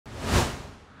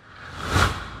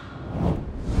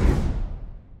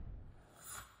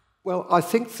Well, I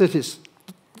think that it's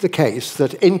the case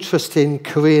that interest in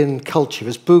Korean culture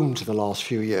has boomed in the last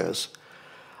few years.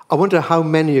 I wonder how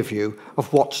many of you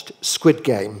have watched Squid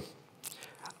Game,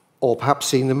 or perhaps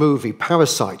seen the movie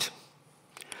Parasite.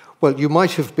 Well, you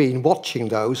might have been watching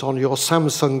those on your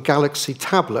Samsung Galaxy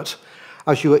tablet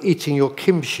as you were eating your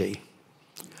kimchi.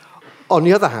 On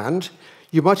the other hand,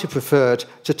 you might have preferred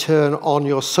to turn on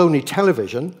your Sony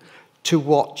television to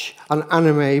watch an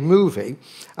anime movie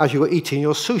as you were eating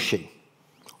your sushi.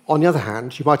 On the other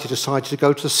hand, you might have decided to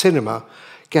go to the cinema,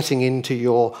 getting into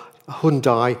your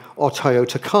Hyundai or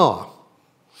Toyota car.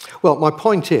 Well, my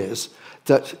point is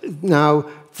that now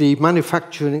the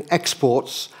manufacturing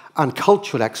exports and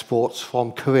cultural exports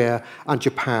from Korea and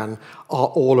Japan are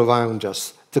all around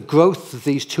us. The growth of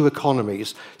these two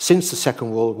economies since the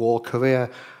Second World War, Korea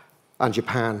and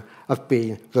Japan, have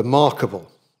been remarkable.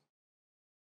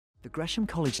 The Gresham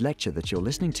College lecture that you're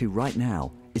listening to right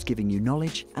now is giving you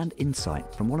knowledge and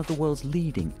insight from one of the world's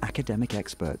leading academic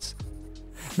experts.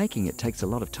 Making it takes a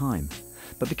lot of time,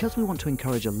 but because we want to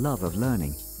encourage a love of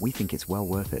learning, we think it's well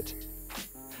worth it.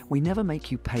 We never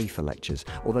make you pay for lectures,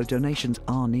 although donations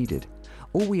are needed.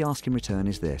 All we ask in return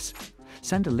is this: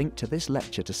 send a link to this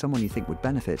lecture to someone you think would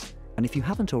benefit, and if you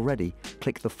haven't already,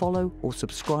 click the follow or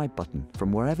subscribe button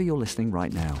from wherever you're listening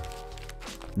right now.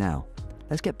 Now,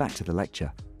 let's get back to the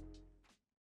lecture.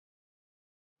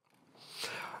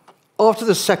 After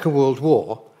the Second World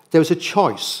War, there was a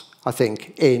choice, I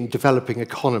think, in developing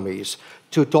economies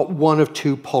to adopt one of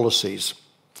two policies.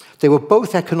 They were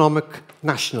both economic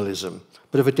nationalism,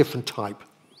 but of a different type.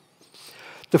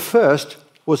 The first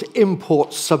was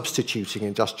import substituting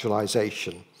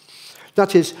industrialization.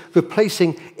 That is,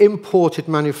 replacing imported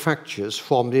manufactures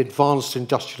from the advanced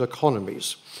industrial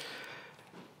economies,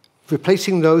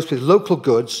 replacing those with local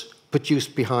goods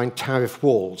produced behind tariff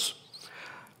walls.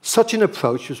 Such an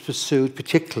approach was pursued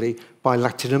particularly by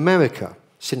Latin America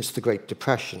since the Great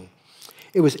Depression.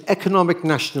 It was economic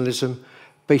nationalism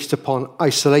based upon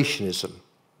isolationism.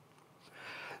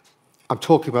 I'm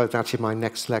talking about that in my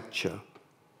next lecture.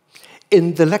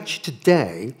 In the lecture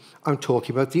today, I'm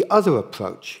talking about the other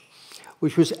approach,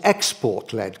 which was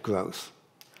export-led growth.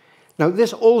 Now,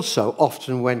 this also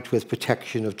often went with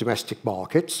protection of domestic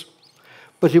markets,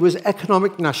 but it was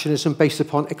economic nationalism based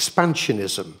upon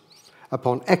expansionism,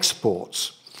 upon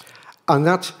exports. And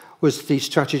that was the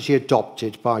strategy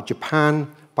adopted by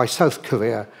Japan, by South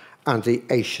Korea, and the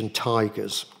Asian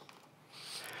tigers.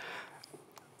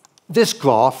 This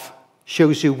graph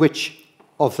shows you which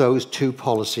of those two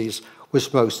policies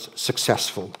was most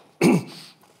successful.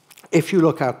 If you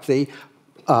look at the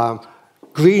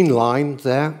green line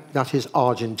there, that is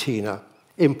Argentina.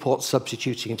 Import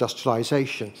substituting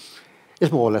industrialization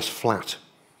is more or less flat.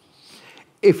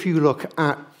 If you look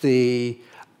at the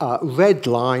red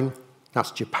line,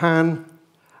 that's Japan,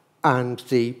 and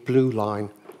the blue line,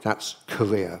 that's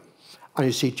Korea. And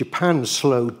you see Japan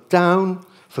slowed down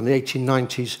from the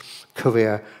 1890s,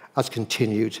 Korea has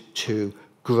continued to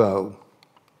grow.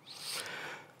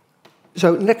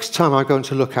 So next time I'm going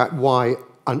to look at why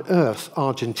on earth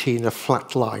Argentina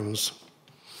flatlines.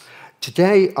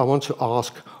 Today I want to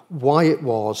ask why it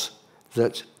was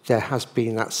that there has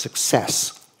been that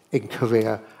success in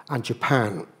Korea and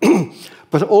Japan.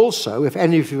 But also, if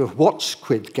any of you have watched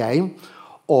Squid Game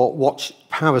or watched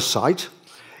Parasite,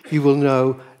 you will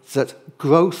know that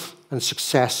growth and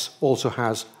success also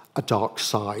has a dark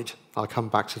side. I'll come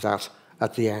back to that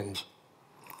at the end.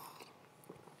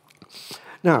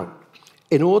 Now,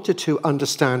 in order to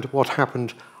understand what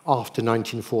happened after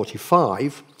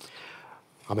 1945,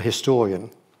 I'm a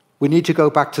historian, we need to go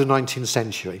back to the 19th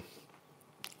century.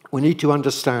 We need to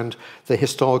understand the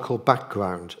historical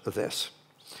background of this,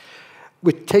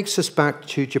 which takes us back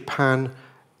to Japan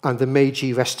and the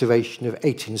Meiji Restoration of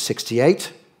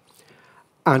 1868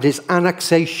 and its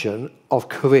annexation of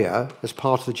Korea as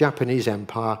part of the Japanese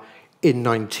Empire in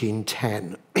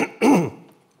 1910.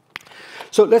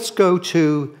 So let's go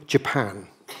to Japan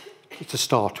to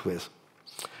start with.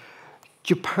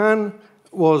 Japan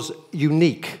was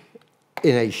unique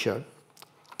in Asia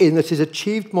in that it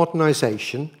achieved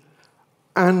modernization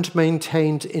and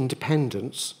maintained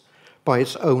independence by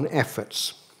its own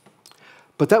efforts.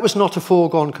 But that was not a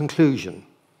foregone conclusion.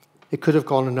 It could have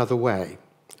gone another way.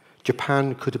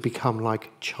 Japan could have become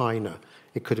like China.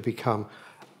 It could have become,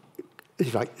 if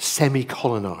you like,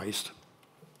 semi-colonized.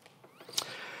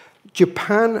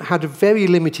 Japan had a very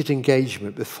limited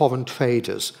engagement with foreign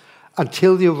traders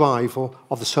until the arrival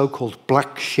of the so-called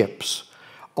black ships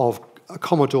of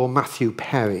Commodore Matthew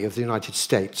Perry of the United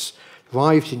States,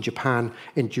 arrived in Japan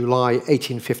in July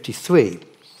 1853.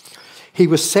 He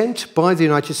was sent by the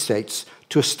United States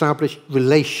to establish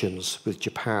relations with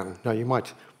Japan. Now, you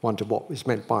might wonder what was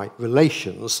meant by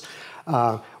relations.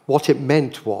 What it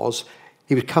meant was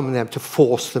he would come there to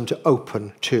force them to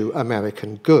open to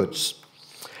American goods.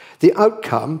 The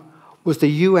outcome was the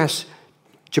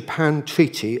US-Japan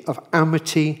Treaty of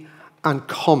Amity and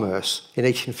Commerce in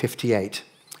 1858,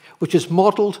 which is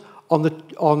modelled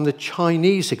on the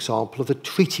Chinese example of the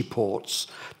treaty ports,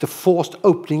 the forced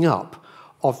opening up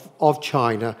of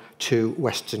China to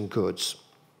Western goods.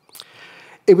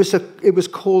 It was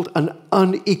called an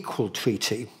unequal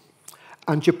treaty,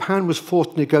 and Japan was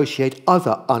forced to negotiate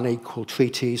other unequal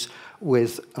treaties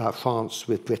with France,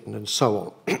 with Britain, and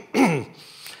so on.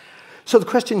 So the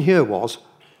question here was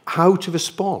how to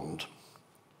respond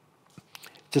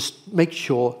to make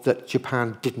sure that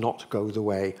Japan did not go the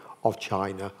way of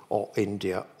China or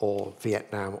India or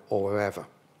Vietnam or wherever.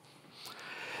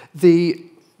 The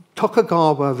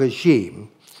Tokugawa regime,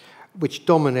 which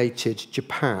dominated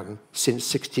Japan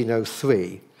since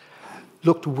 1603,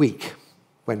 looked weak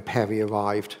when Perry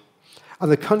arrived,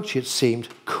 and the country, it seemed,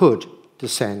 could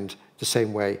descend the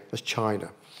same way as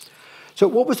China. So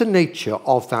what was the nature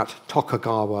of that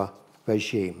Tokugawa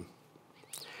regime?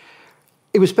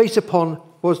 It was based upon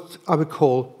what I would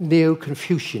call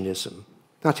Neo-Confucianism.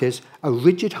 That is, a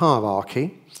rigid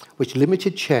hierarchy which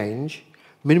limited change,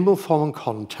 minimal foreign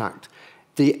contact.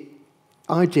 The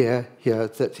idea here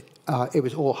that it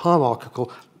was all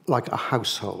hierarchical, like a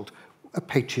household, a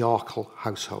patriarchal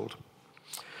household.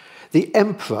 The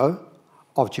emperor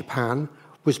of Japan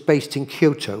was based in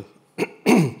Kyoto,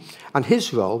 and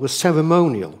his role was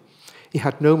ceremonial. He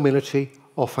had no military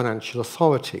or financial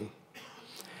authority.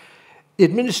 The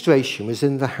administration was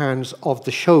in the hands of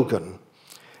the shogun,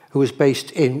 who was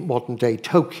based in modern-day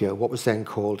Tokyo, what was then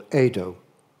called Edo.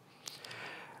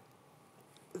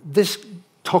 This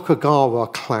Tokugawa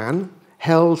clan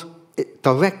held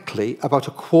directly about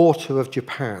a quarter of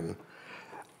Japan.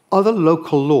 Other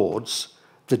local lords,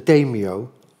 the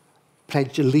daimyo,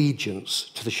 pledged allegiance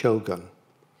to the shogun.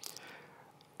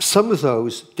 Some of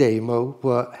those daimyo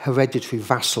were hereditary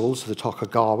vassals of the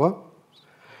Tokugawa.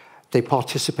 They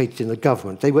participated in the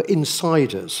government. They were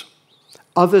insiders.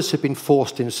 Others had been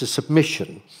forced into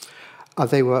submission.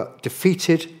 They were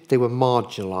defeated, they were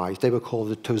marginalized. They were called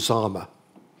the Tozama.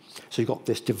 So you got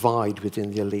this divide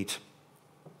within the elite.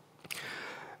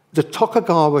 The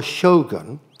Tokugawa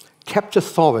shogun kept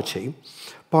authority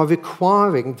by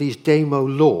requiring these daimyo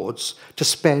lords to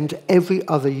spend every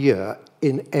other year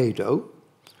in Edo,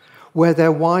 where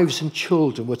their wives and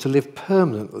children were to live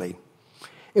permanently.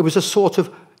 It was a sort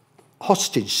of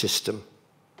hostage system.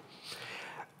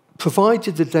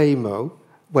 Provided the daimyo,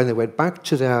 when they went back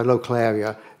to their local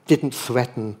area, didn't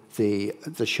threaten the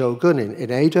shogun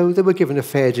in Edo, they were given a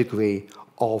fair degree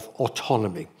of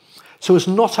autonomy. So it was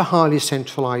not a highly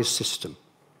centralized system.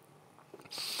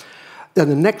 Then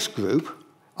the next group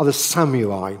are the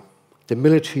samurai, the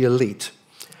military elite,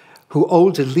 who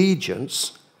owed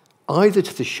allegiance either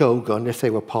to the shogun, if they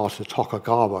were part of the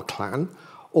Tokugawa clan,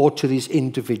 or to these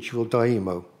individual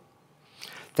daimyo.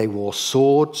 They wore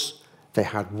swords, they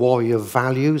had warrior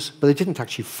values, but they didn't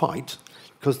actually fight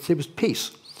because there was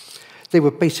peace. They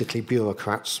were basically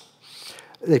bureaucrats.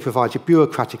 They provided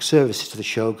bureaucratic services to the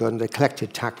shogun, they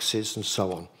collected taxes and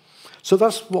so on. So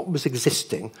that's what was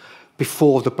existing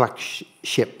before the black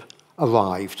ship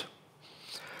arrived.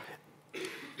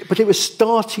 But it was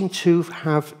starting to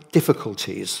have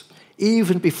difficulties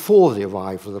even before the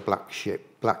arrival of the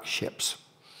black ships.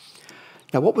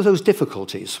 Now, what were those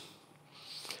difficulties?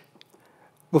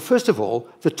 Well, first of all,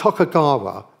 the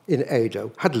Tokugawa in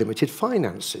Edo had limited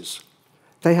finances.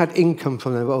 They had income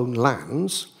from their own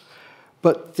lands,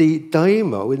 but the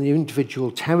daimyo in the individual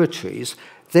territories,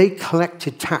 they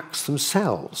collected tax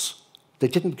themselves. They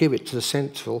didn't give it to the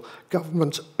central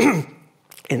government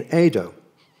in Edo.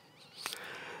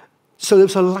 So there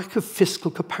was a lack of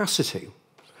fiscal capacity.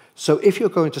 So if you're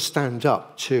going to stand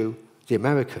up to the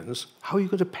Americans, how are you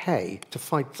going to pay to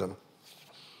fight them?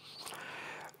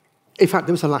 In fact,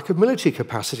 there was a lack of military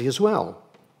capacity as well.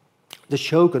 The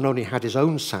shogun only had his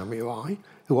own samurai,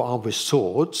 who were armed with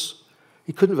swords.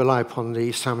 He couldn't rely upon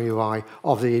the samurai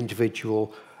of the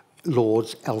individual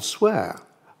lords elsewhere.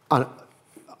 And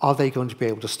are they going to be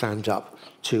able to stand up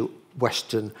to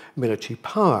Western military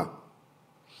power?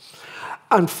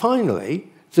 And finally,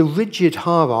 the rigid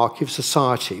hierarchy of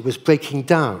society was breaking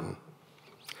down.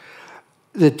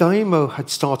 The daimyo had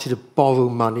started to borrow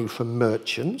money from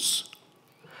merchants.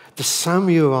 The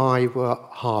samurai were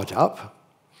hard up.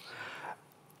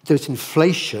 There was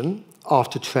inflation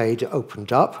after trade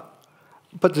opened up,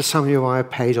 but the samurai are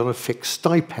paid on a fixed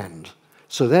stipend.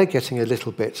 So they're getting a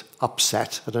little bit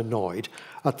upset and annoyed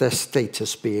at their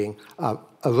status being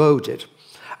eroded.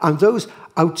 And those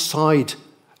outside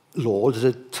lords,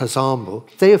 the Tazamu,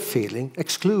 they are feeling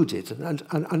excluded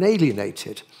and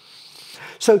alienated.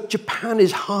 So Japan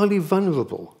is highly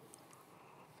vulnerable.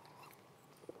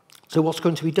 So what's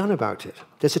going to be done about it?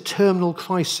 There's a terminal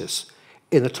crisis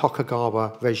in the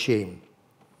Tokugawa regime.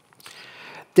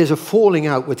 There's a falling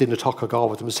out within the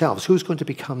Tokugawa themselves. Who's going to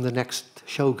become the next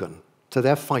shogun? So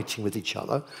they're fighting with each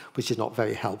other, which is not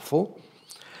very helpful.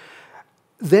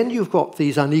 Then you've got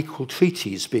these unequal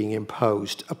treaties being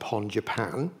imposed upon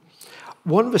Japan.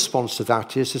 One response to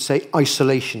that is to say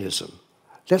isolationism.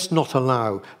 Let's not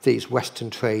allow these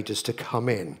Western traders to come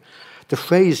in. The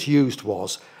phrase used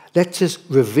was, let us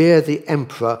revere the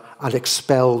emperor and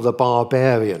expel the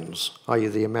barbarians, i.e.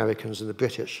 the Americans and the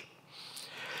British.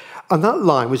 And that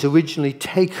line was originally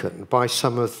taken by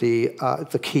some of the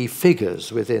key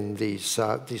figures within these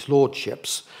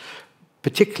lordships,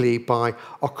 particularly by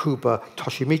Okuba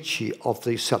Toshimichi of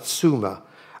the Satsuma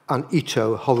and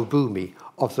Ito Horibumi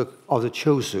of the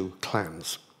Chosu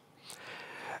clans.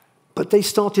 But they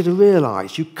started to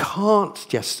realize you can't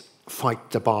just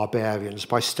fight the barbarians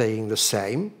by staying the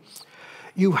same.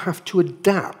 You have to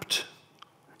adapt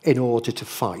in order to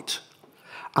fight.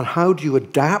 And how do you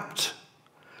adapt?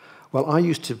 Well, I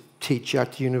used to teach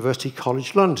at University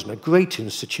College London, a great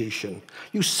institution.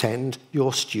 You send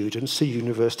your students to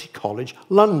University College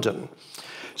London.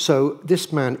 So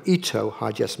this man, Ito,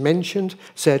 I just mentioned,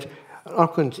 said,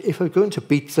 if we're going to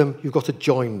beat them, you've got to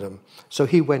join them. So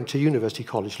he went to University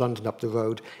College London up the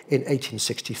road in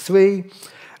 1863,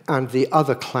 and the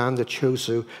other clan, the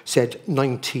Chosu, said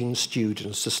 19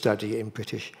 students to study in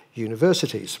British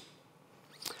universities.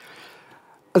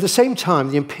 At the same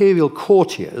time, the imperial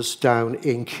courtiers down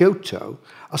in Kyoto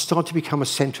are starting to become a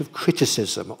centre of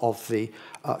criticism of the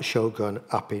shogun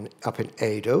up in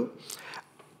Edo.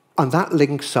 And that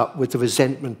links up with the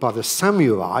resentment by the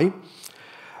samurai,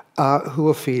 who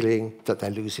are feeling that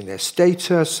they're losing their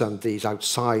status, and these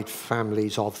outside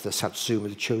families of the Satsuma,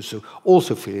 the Chosu,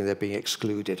 also feeling they're being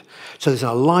excluded. So there's an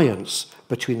alliance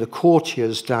between the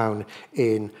courtiers down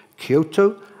in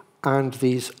Kyoto and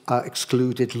these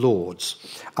excluded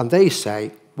lords. And they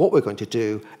say, what we're going to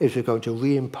do is we're going to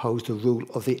reimpose the rule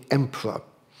of the emperor.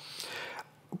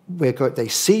 They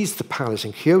seized the palace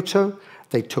in Kyoto,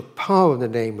 they took power in the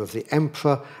name of the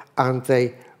emperor, and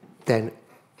they then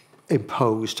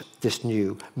imposed this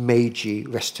new Meiji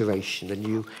restoration. The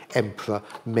new emperor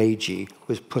Meiji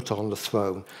was put on the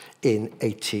throne in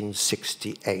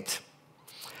 1868.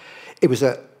 It was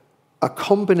a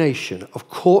combination of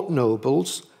court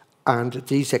nobles and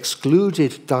these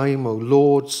excluded daimyo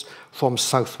lords from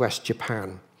southwest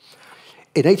Japan.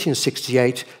 In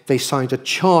 1868, they signed a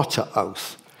charter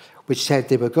oath which said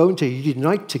they were going to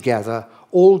unite together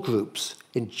all groups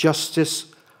in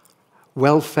justice,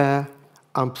 welfare,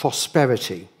 and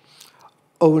prosperity,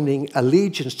 owning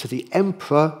allegiance to the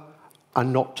emperor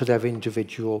and not to their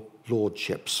individual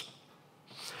lordships.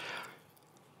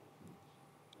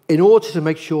 In order to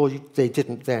make sure they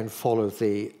didn't then follow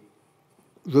the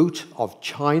route of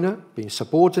China being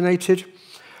subordinated,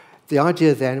 the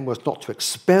idea then was not to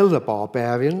expel the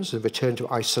barbarians and return to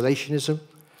isolationism.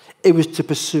 It was to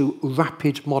pursue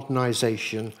rapid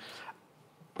modernization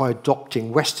by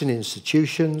adopting Western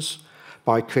institutions,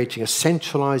 by creating a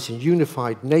centralized and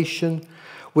unified nation,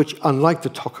 which, unlike the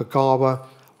Tokugawa,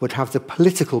 would have the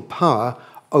political power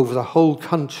over the whole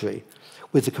country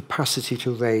with the capacity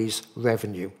to raise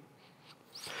revenue.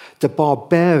 The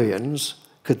barbarians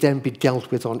could then be dealt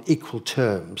with on equal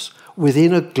terms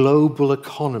within a global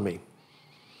economy,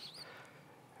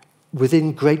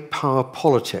 within great power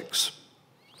politics.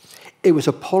 It was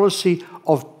a policy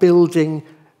of building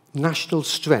national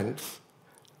strength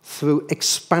through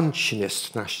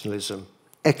expansionist nationalism,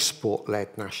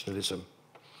 export-led nationalism.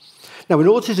 Now, in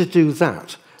order to do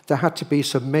that, there had to be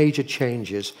some major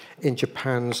changes in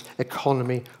Japan's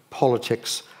economy,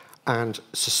 politics, and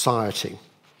society.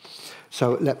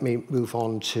 So let me move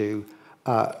on to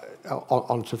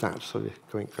that, sorry,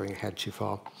 going ahead too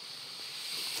far.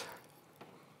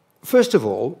 First of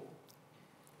all,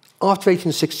 after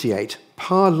 1868,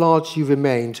 power largely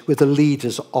remained with the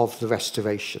leaders of the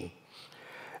Restoration.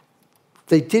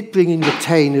 They did bring in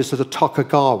retainers of the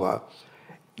Tokugawa,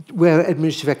 where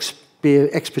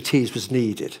administrative expertise was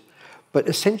needed. But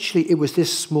essentially, it was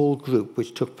this small group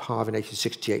which took power in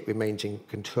 1868 remained in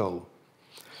control.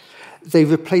 They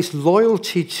replaced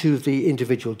loyalty to the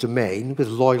individual domain with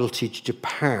loyalty to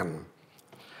Japan.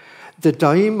 The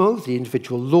daimyo, the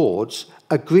individual lords,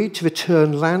 agreed to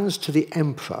return lands to the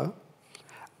emperor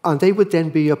And they would then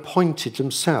be appointed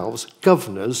themselves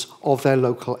governors of their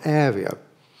local area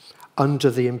under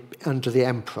the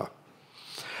emperor.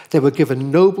 They were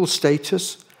given noble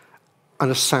status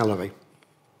and a salary.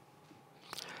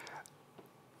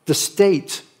 The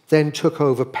state then took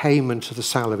over payment of the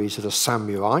salaries of the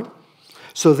samurai,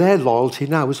 so their loyalty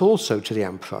now was also to the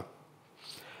emperor.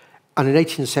 And in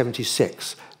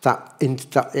 1876, that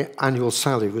annual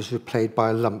salary was replaced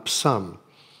by a lump sum.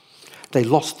 They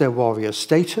lost their warrior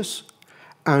status,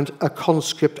 and a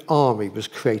conscript army was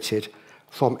created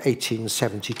from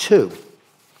 1872.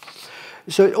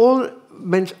 So it all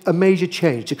meant a major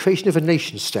change, the creation of a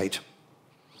nation state.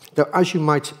 Now, as you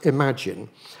might imagine,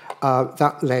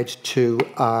 that led to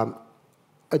a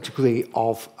degree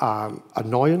of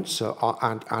annoyance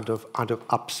and of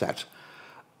upset.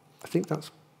 I think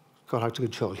that's got out of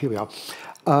control. Here we are.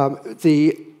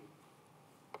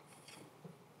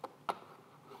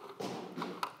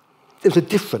 There's a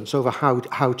difference over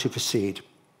how to proceed.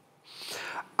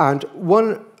 And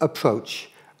one approach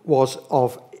was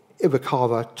of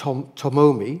Iwakawa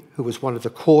Tomomi, who was one of the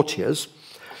courtiers,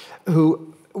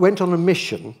 who went on a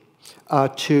mission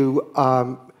to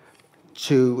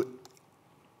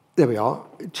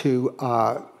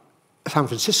San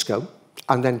Francisco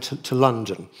and then to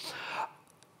London.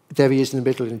 There he is in the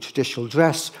middle in traditional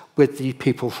dress with the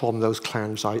people from those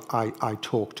clans I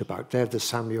talked about. They're the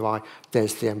samurai,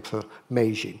 there's the Emperor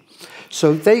Meiji.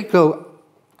 So they go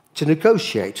to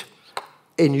negotiate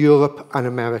in Europe and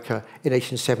America in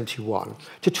 1871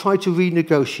 to try to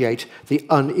renegotiate the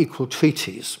unequal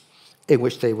treaties in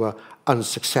which they were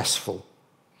unsuccessful.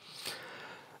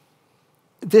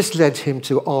 This led him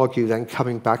to argue then,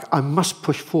 coming back, I must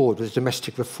push forward with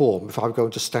domestic reform if I'm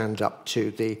going to stand up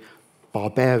to the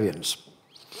barbarians.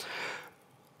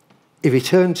 He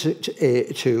returned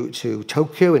to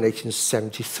Tokyo in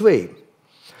 1873,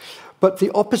 but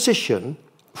the opposition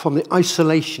from the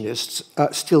isolationists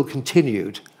still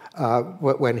continued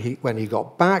when he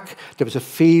got back. There was a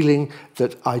feeling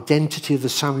that identity of the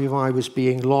samurai was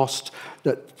being lost,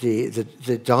 that the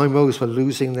daimyos were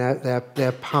losing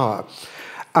their power.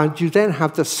 And you then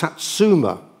have the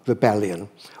Satsuma rebellion,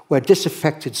 where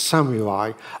disaffected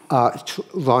samurai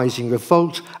rise in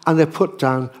revolt, and they're put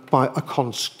down by the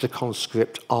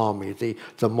conscript army, the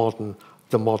modern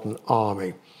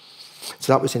army.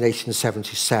 So that was in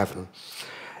 1877.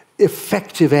 The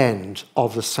effective end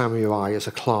of the samurai as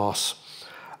a class,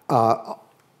 the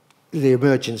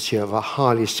emergence here of a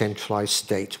highly centralized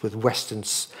state with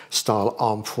Western-style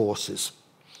armed forces.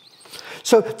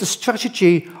 So the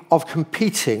strategy of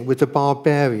competing with the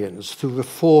barbarians through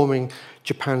reforming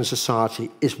Japan's society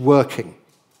is working.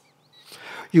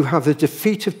 You have the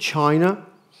defeat of China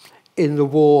in the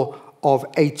War of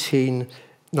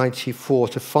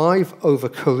 1894-5 over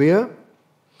Korea.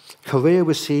 Korea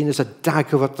was seen as a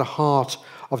dagger at the heart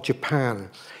of Japan.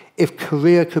 If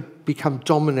Korea could become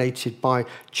dominated by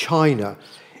China,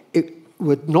 it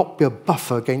would not be a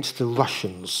buffer against the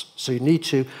Russians. So you need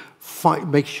to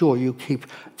make sure you keep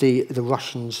the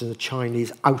Russians and the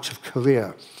Chinese out of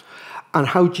Korea. And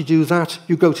how do you do that?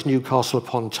 You go to Newcastle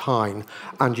upon Tyne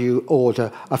and you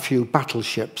order a few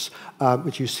battleships,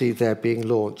 which you see there being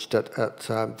launched at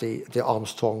the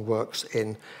Armstrong Works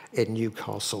in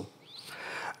Newcastle.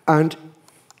 And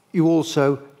you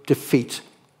also defeat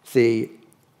the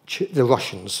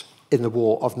Russians in the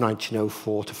War of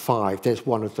 1904-5. There's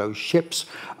one of those ships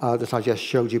that I just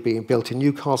showed you being built in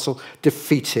Newcastle,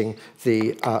 defeating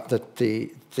the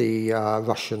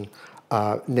Russian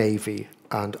Navy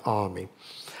and army.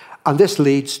 And this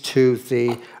leads to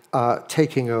the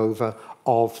taking over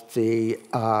of the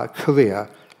Korea,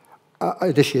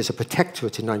 initially as a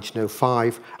protectorate in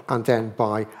 1905, and then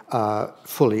by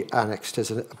fully annexed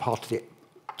as a part of the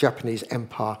Japanese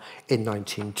Empire in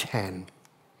 1910.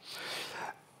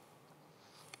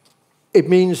 It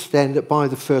means then that by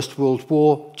the First World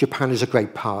War, Japan is a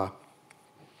great power.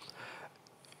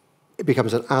 It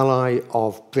becomes an ally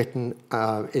of Britain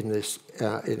in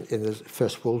the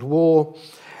First World War.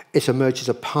 It emerges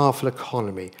a powerful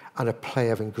economy and a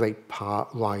player in great power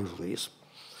rivalries.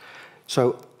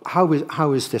 So how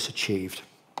is this achieved?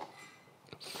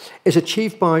 It's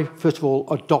achieved by, first of all,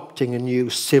 adopting a new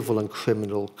civil and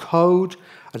criminal code,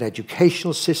 an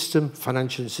educational system,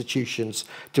 financial institutions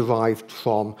derived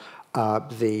from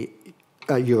the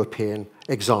European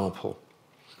example.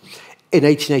 In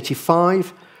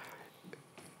 1885,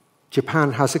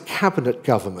 Japan has a cabinet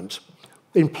government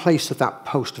in place of that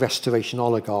post-restoration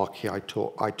oligarchy I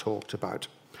talked about.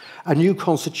 A new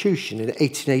constitution in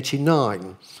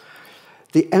 1889.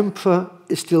 The emperor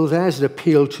is still there as an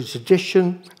appeal to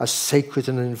tradition, as sacred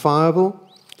and inviolable,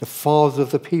 the father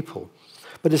of the people.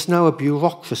 but it's now a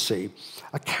bureaucracy,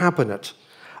 a cabinet,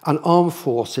 and armed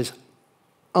forces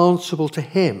answerable to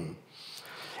him.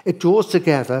 It draws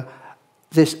together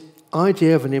this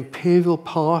idea of an imperial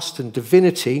past and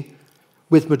divinity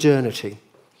with modernity.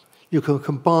 You can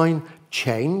combine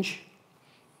change,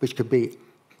 which could be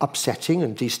upsetting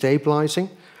and destabilizing,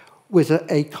 with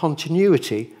a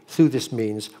continuity through this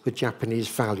means with Japanese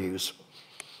values.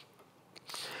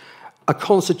 A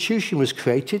constitution was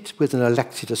created with an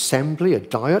elected assembly, a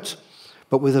diet,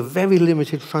 but with a very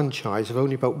limited franchise of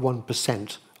only about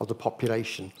 1% of the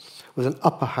population, with an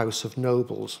upper house of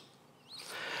nobles.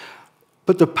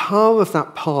 But the power of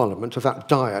that parliament, of that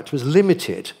diet, was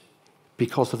limited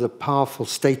because of the powerful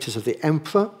status of the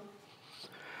emperor,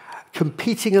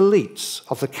 competing elites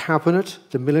of the cabinet,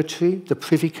 the military, the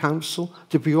privy council,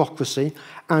 the bureaucracy,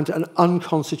 and an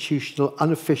unconstitutional,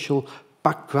 unofficial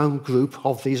background group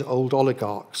of these old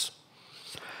oligarchs.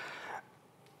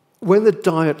 When the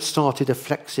diet started to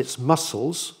flex its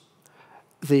muscles,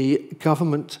 the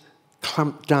government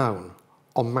clamped down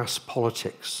on mass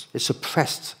politics. It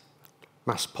suppressed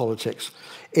mass politics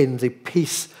in the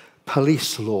peace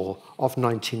police law of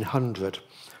 1900.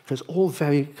 It was all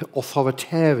very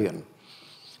authoritarian.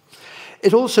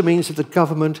 It also means that the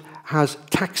government has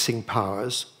taxing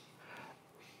powers.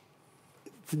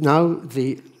 Now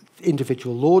the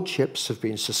individual lordships have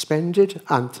been suspended,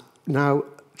 and now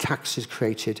tax is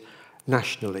created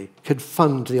nationally, can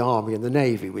fund the army and the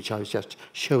navy, which I was just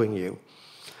showing you.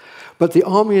 But the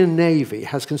army and navy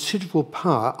has considerable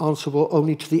power answerable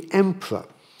only to the emperor,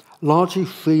 largely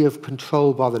free of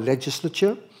control by the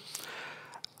legislature.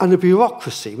 And the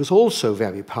bureaucracy was also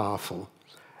very powerful.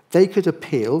 They could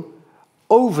appeal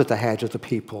over the head of the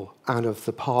people and of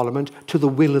the parliament to the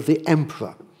will of the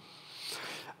emperor.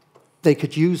 They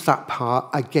could use that power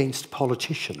against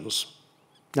politicians.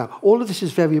 Now, all of this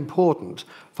is very important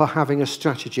for having a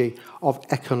strategy of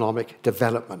economic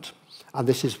development. And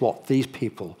this is what these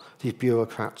people, these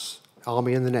bureaucrats,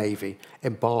 army and the navy,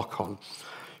 embark on.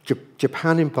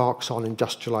 Japan embarks on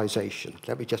industrialization.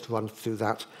 Let me just run through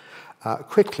that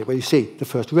quickly. Well, you see, the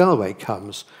first railway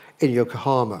comes in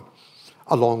Yokohama,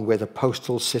 along with a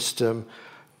postal system,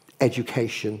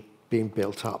 education being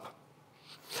built up.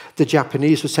 The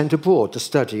Japanese were sent abroad to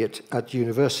study at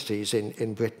universities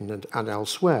in Britain and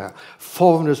elsewhere.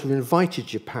 Foreigners were invited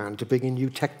to Japan to bring in new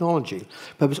technology,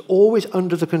 but it was always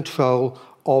under the control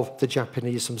of the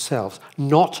Japanese themselves,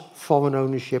 not foreign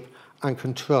ownership and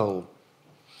control.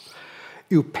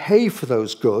 You pay for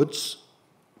those goods,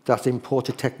 that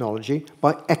imported technology,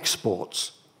 by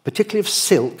exports, particularly of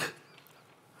silk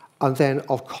and then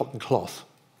of cotton cloth,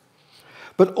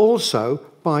 but also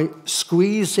by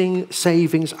squeezing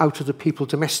savings out of the people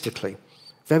domestically.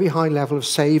 Very high level of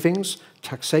savings,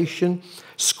 taxation,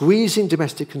 squeezing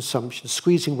domestic consumption,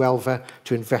 squeezing welfare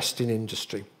to invest in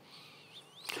industry.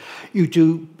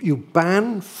 You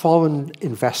ban foreign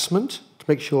investment to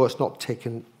make sure it's not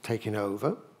taken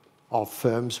over of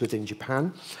firms within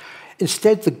Japan.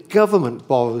 Instead, the government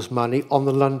borrows money on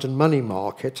the London money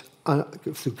market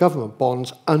through government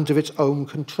bonds under its own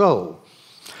control.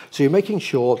 So you're making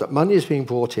sure that money is being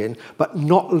brought in, but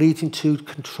not leading to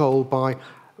control by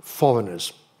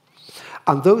foreigners.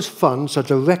 And those funds are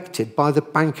directed by the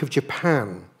Bank of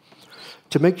Japan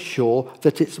to make sure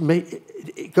that it's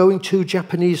going to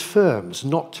Japanese firms,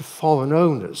 not to foreign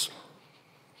owners.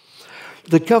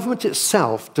 The government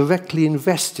itself directly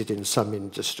invested in some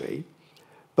industry,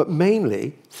 but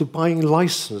mainly through buying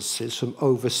licenses from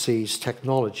overseas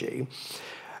technology,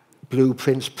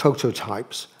 blueprints,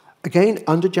 prototypes, again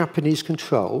under Japanese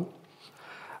control,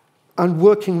 and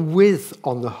working with,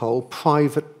 on the whole,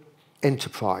 private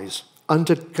enterprise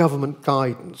under government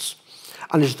guidance.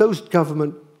 And it's those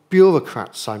government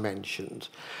bureaucrats I mentioned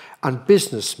and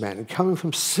businessmen coming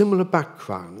from similar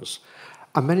backgrounds,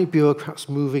 and many bureaucrats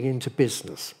moving into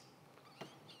business.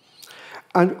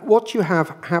 And what you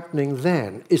have happening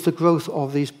then is the growth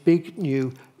of these big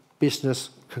new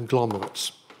business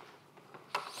conglomerates.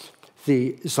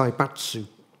 The Zaibatsu.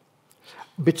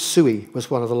 Mitsui was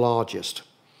one of the largest.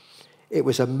 It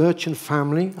was a merchant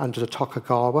family under the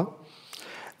Tokugawa.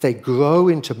 They grow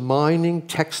into mining,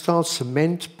 textiles,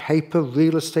 cement, paper,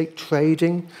 real estate,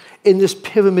 trading in this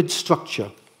pyramid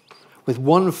structure with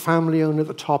one family owner at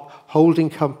the top, holding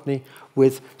company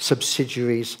with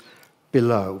subsidiaries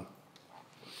below.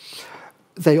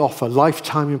 They offer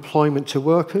lifetime employment to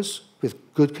workers with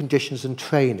good conditions and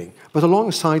training. But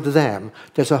alongside them,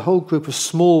 there's a whole group of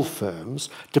small firms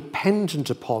dependent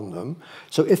upon them.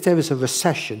 So if there is a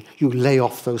recession, you lay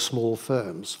off those small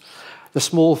firms. The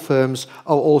small firms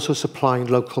are also supplying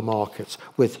local markets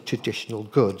with traditional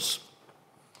goods.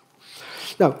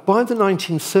 Now, by the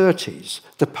 1930s,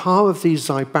 the power of these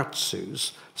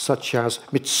zaibatsus, such as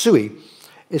Mitsui,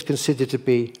 is considered to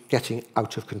be getting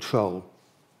out of control.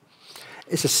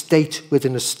 It's a state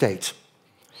within a state.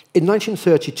 In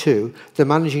 1932, the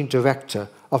managing director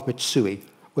of Mitsui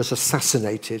was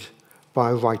assassinated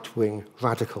by a right-wing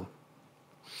radical.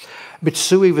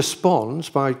 Mitsui responds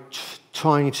by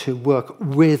trying to work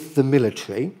with the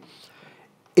military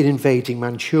in invading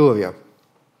Manchuria,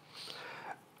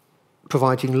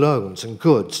 providing loans and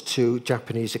goods to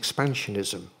Japanese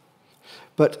expansionism.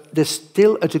 But there's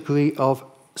still a degree of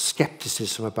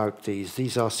skepticism about these.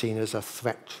 These are seen as a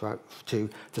threat to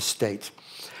the state.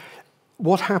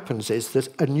 What happens is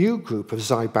that a new group of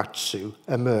zaibatsu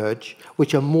emerge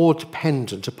which are more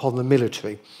dependent upon the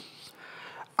military.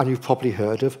 And you've probably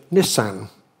heard of Nissan,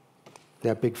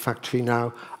 their big factory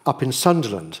now up in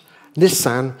Sunderland.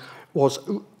 Nissan was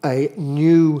a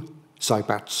new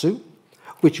zaibatsu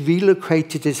which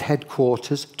relocated its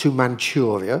headquarters to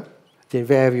Manchuria, the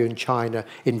area in China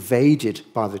invaded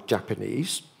by the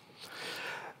Japanese.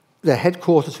 Their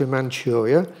headquarters were in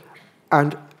Manchuria,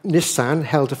 and Nissan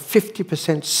held a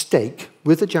 50% stake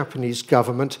with the Japanese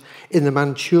government in the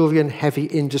Manchurian Heavy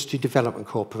Industry Development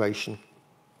Corporation.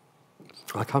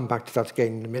 I'll come back to that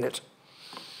again in a minute.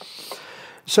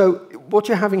 So what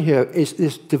you're having here is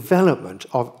this development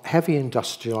of heavy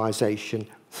industrialization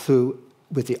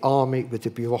with the army, with the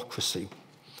bureaucracy.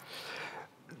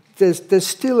 There's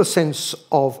still a sense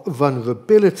of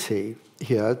vulnerability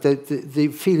here, the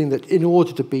feeling that in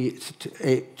order to be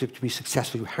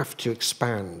successful, you have to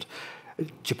expand.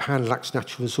 Japan lacks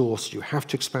natural resources. You have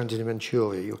to expand in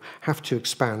Manchuria. You have to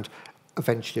expand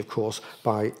eventually, of course,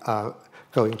 by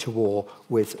going to war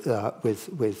with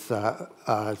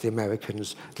the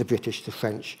Americans, the British, the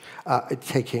French,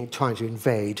 trying to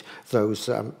invade those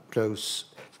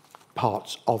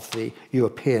parts of the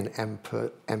European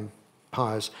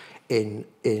empires in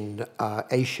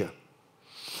Asia.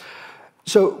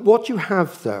 So what you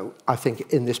have, though, I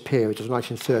think, in this period of the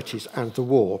 1930s and the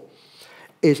war,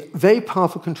 is very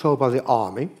powerful control by the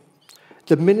army.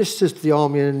 The ministers of the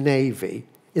army and navy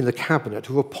in the cabinet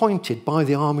were appointed by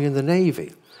the army and the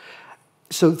navy.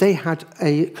 So they had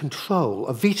a control,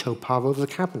 a veto power over the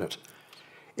cabinet.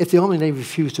 If the army and navy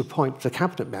refused to appoint the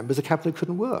cabinet members, the cabinet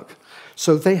couldn't work.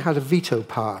 So they had a veto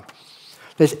power.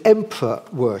 There's emperor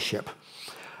worship,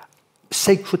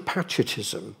 sacred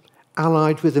patriotism,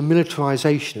 allied with the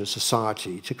militarization of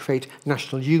society to create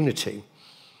national unity.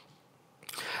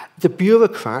 The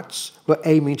bureaucrats were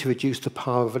aiming to reduce the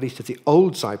power of at least of the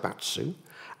old zaibatsu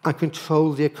and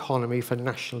control the economy for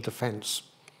national defense.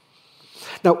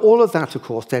 Now, all of that, of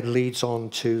course, then leads on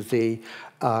to the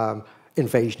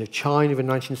invasion of China in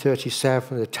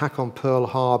 1937, the attack on Pearl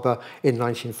Harbor in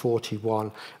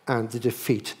 1941, and the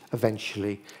defeat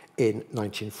eventually in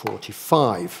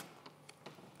 1945.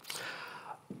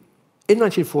 In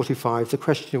 1945, the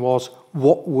question was,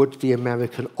 what would the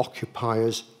American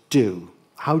occupiers do?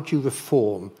 How do you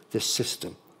reform this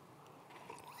system?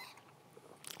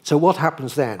 So what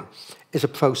happens then is a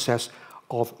process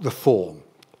of reform,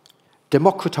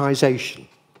 democratization,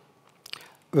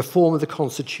 reform of the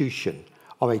Constitution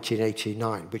of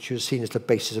 1889, which was seen as the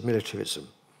basis of militarism,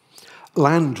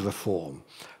 land reform,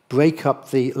 break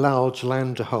up the large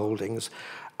land holdings,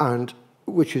 and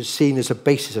which was seen as a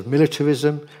basis of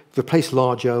militarism, replace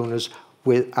large owners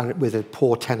with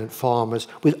poor tenant farmers,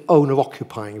 with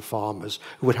owner-occupying farmers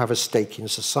who would have a stake in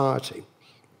society.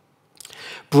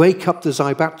 Break up the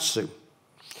zaibatsu,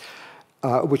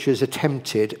 which was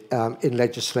attempted in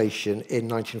legislation in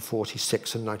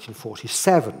 1946 and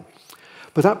 1947.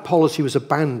 But that policy was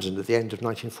abandoned at the end of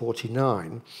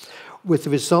 1949, with the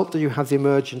result that you have the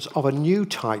emergence of a new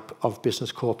type of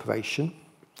business corporation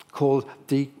called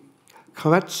the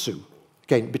Karatsu,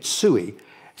 again, Mitsui.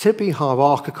 Instead of being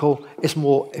hierarchical, it's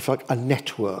more, if like, a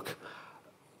network,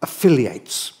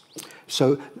 affiliates.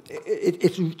 So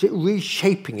it's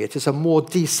reshaping it as a more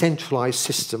decentralized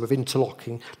system of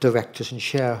interlocking directors and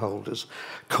shareholders,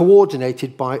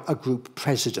 coordinated by a group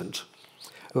president,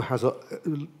 who has a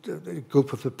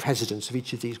group of the presidents of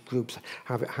each of these groups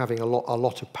having a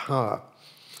lot of power.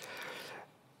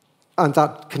 And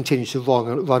that continues to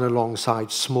run alongside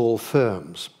small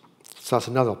firms. So that's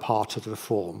another part of the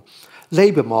reform.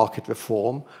 Labour market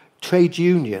reform, trade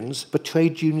unions, but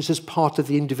trade unions as part of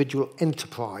the individual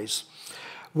enterprise,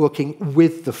 working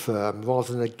with the firm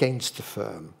rather than against the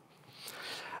firm.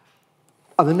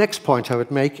 And the next point I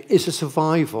would make is the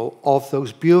survival of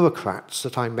those bureaucrats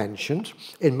that I mentioned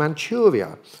in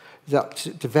Manchuria. That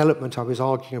development I was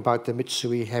arguing about, the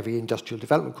Mitsui Heavy Industrial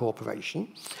Development Corporation.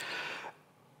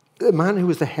 The man who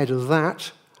was the head of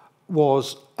that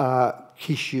was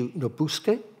Kishu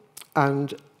Nobusuke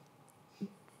and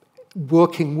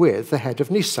working with the head of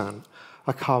Nissan,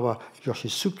 Akawa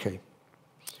Yoshisuke.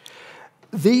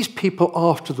 These people,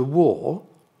 after the war,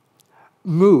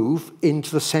 move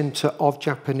into the center of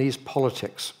Japanese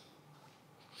politics.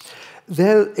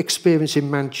 Their experience in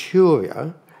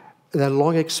Manchuria, their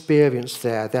long experience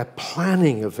there, their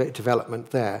planning of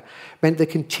development there, meant they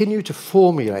continued to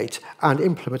formulate and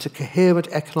implement a coherent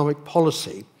economic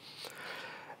policy.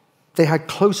 They had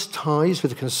close ties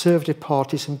with the conservative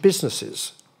parties and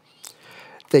businesses.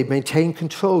 They maintained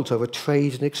controls over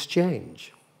trade and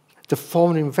exchange. The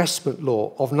Foreign Investment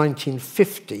Law of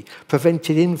 1950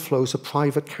 prevented inflows of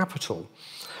private capital,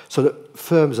 so that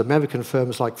firms, American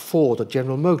firms like Ford or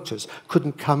General Motors,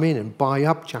 couldn't come in and buy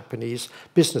up Japanese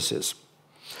businesses.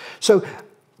 So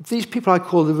these people I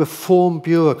call the reform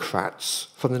bureaucrats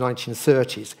from the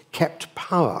 1930s kept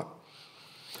power.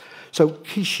 So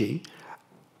Kishi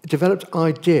developed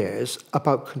ideas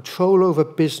about control over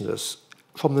business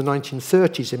from the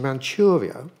 1930s in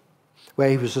Manchuria, where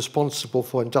he was responsible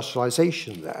for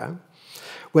industrialization there,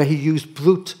 where he used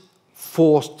brute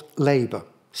forced labor,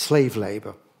 slave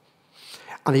labor.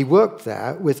 And he worked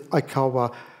there with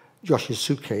Aikawa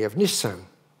Yoshisuke of Nissan.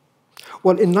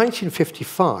 Well, in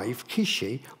 1955,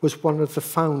 Kishi was one of the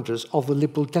founders of the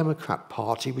Liberal Democrat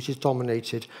Party, which has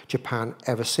dominated Japan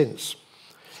ever since.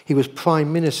 He was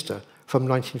prime minister from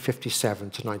 1957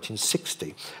 to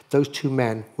 1960. Those two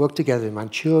men worked together in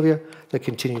Manchuria. They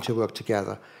continued to work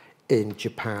together in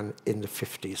Japan in the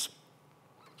 50s.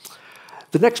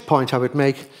 The next point I would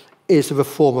make is the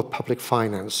reform of public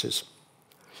finances.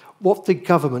 What the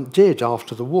government did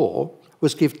after the war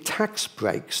was give tax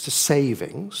breaks to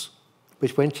savings,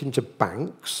 which went into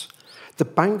banks. The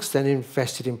banks then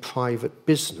invested in private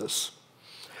business.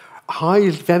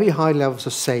 Very high levels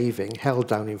of saving held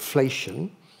down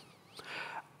inflation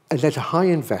and led to high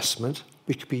investment,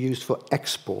 which could be used for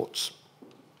exports.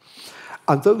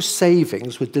 And those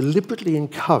savings were deliberately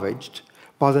encouraged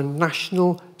by the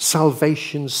National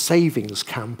Salvation Savings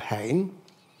Campaign,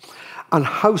 and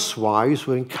housewives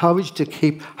were encouraged to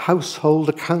keep household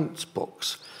accounts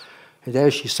books. And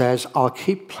there she says, "I'll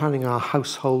keep planning our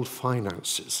household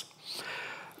finances."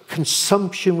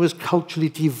 Consumption was culturally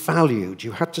devalued.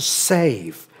 You had to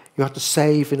save. You had to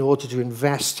save in order to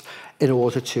invest, in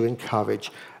order to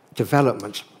encourage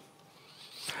development.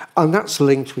 And that's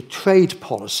linked with trade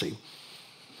policy.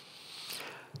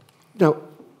 Now,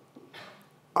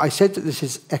 I said that this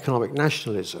is economic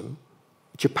nationalism.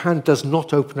 Japan does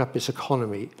not open up its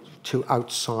economy to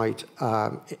outside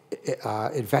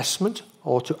investment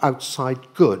or to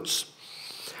outside goods.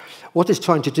 What it's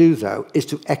trying to do, though, is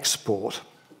to export.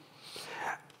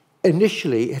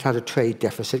 Initially, it had a trade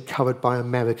deficit covered by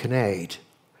American aid.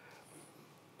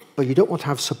 But you don't want to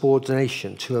have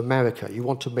subordination to America. You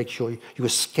want to make sure you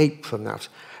escape from that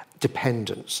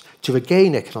dependence. To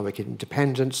regain economic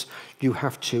independence, you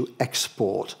have to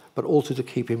export, but also to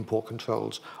keep import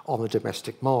controls on the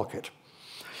domestic market.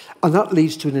 And that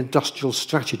leads to an industrial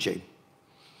strategy.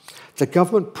 The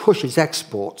government pushes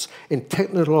exports in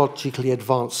technologically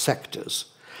advanced sectors.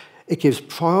 It gives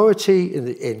priority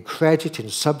in credit, in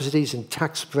subsidies, in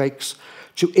tax breaks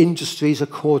to industries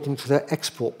according to their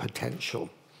export potential.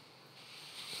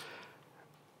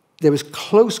 There was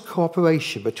close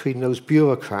cooperation between those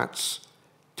bureaucrats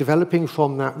developing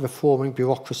from that reforming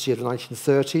bureaucracy of the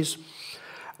 1930s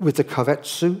with the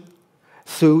Keiretsu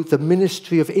through the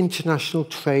Ministry of International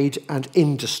Trade and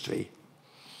Industry,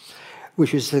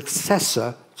 which was the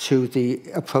successor to the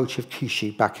approach of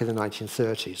Kishi back in the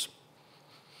 1930s.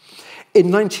 In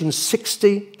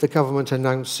 1960, the government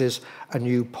announces a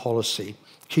new policy.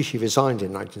 Kishi resigned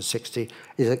in 1960.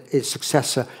 Its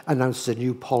successor announces a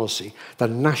new policy, the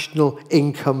National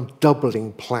Income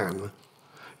Doubling Plan,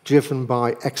 driven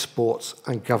by exports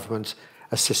and government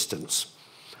assistance.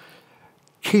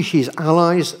 Kishi's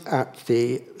allies at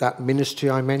that ministry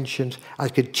I mentioned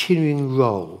had a continuing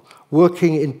role,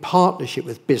 working in partnership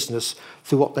with business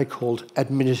through what they called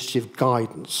administrative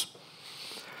guidance.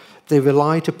 They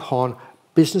relied upon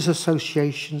business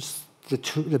associations,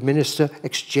 the minister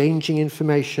exchanging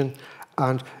information,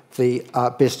 and the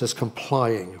business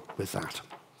complying with that.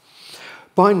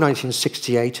 By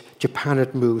 1968, Japan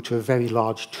had moved to a very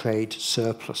large trade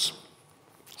surplus.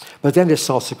 But then it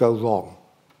starts to go wrong.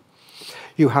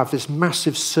 You have this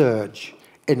massive surge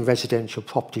in residential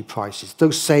property prices.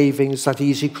 Those savings, that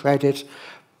easy credit,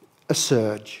 a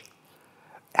surge.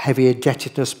 Heavy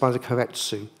indebtedness by the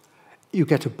Keiretsu. You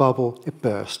get a bubble, it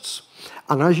bursts.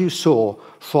 And as you saw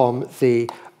from the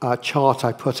chart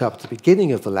I put up at the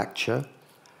beginning of the lecture,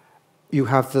 you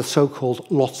have the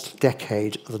so-called lost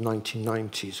decade of the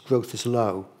 1990s. Growth is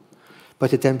low,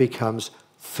 but it then becomes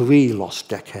 3 lost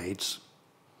decades.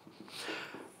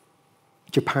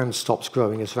 Japan stops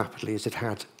growing as rapidly as it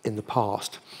had in the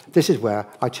past. This is where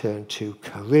I turn to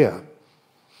Korea,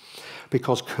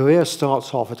 because Korea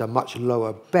starts off at a much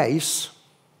lower base,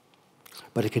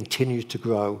 but it continues to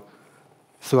grow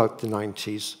throughout the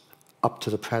 90s up to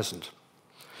the present.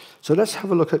 So let's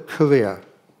have a look at Korea.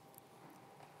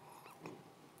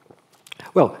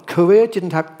 Well, Korea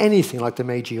didn't have anything like the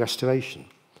Meiji Restoration.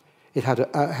 It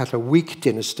had a weak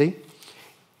dynasty.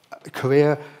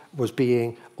 Korea was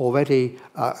being already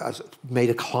made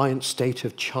a client state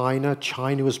of China.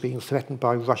 China was being threatened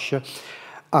by Russia.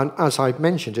 And as I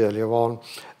mentioned earlier on,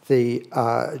 the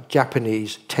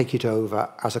Japanese take it over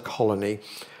as a colony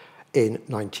in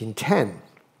 1910.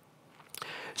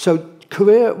 So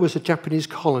Korea was a Japanese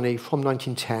colony from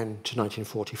 1910 to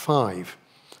 1945.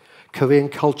 Korean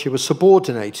culture was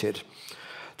subordinated.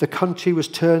 The country was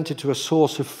turned into a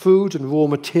source of food and raw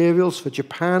materials for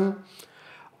Japan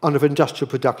and of industrial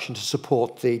production to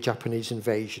support the Japanese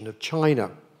invasion of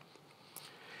China.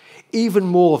 Even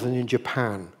more than in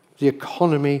Japan, the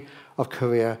economy of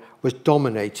Korea was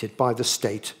dominated by the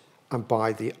state and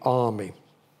by the army.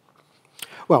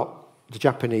 Well, the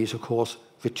Japanese, of course,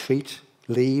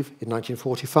 leave in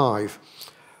 1945.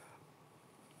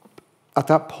 At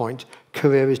that point,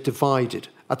 Korea is divided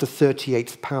at the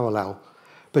 38th parallel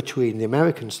between the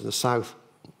Americans in the south,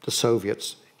 the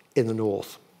Soviets in the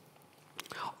north.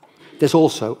 There's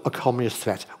also a communist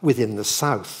threat within the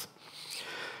south.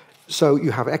 So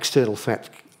you have external threat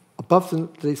above the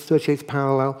 38th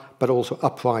parallel, but also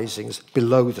uprisings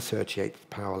below the 38th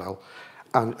parallel.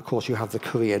 And, of course, you have the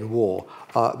Korean War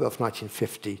of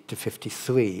 1950 to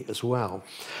 53 as well.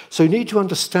 So you need to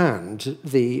understand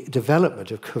the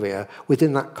development of Korea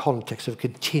within that context of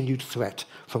continued threat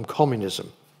from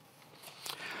communism.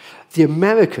 The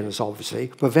Americans,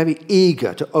 obviously, were very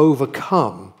eager to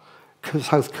overcome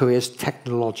South Korea's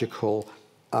technological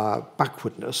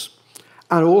backwardness,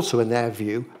 and also, in their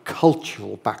view,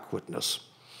 cultural backwardness.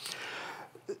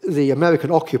 The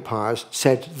American occupiers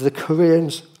said the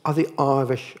Koreans are the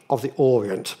Irish of the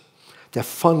Orient. They're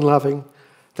fun-loving,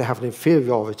 they have an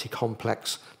inferiority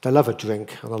complex, they love a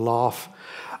drink and a laugh,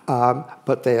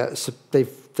 but they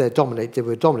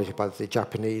were dominated by the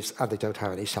Japanese, and they don't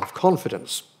have any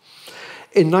self-confidence.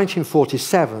 In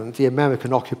 1947, the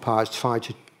American occupiers tried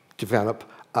to develop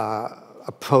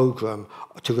a program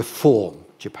to reform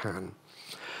Japan.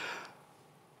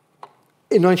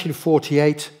 In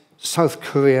 1948, South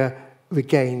Korea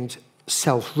regained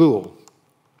self-rule.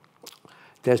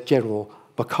 There's General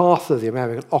MacArthur, the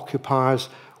American occupiers,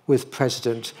 with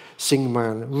President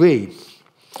Syngman Rhee,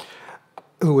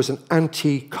 who was an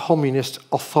anti-communist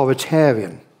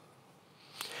authoritarian.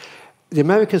 The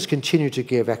Americans continued to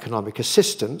give economic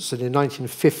assistance, and in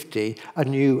 1950, a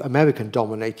new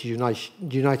American-dominated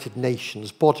United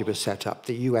Nations body was set up,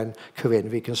 the UN Korean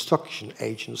Reconstruction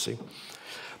Agency.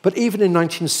 But even in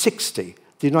 1960,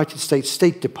 the United States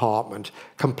State Department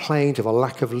complained of a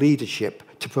lack of leadership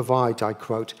to provide, I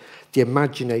quote, the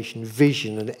imagination,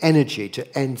 vision, and energy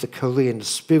to end the Korean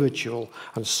spiritual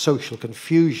and social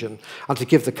confusion and to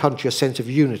give the country a sense of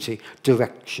unity,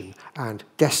 direction, and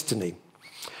destiny.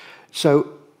 So,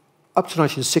 up to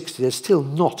 1960, there's still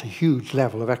not a huge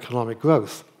level of economic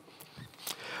growth.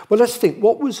 Well, let's think,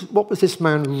 what was this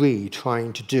man Rhee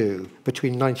trying to do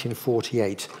between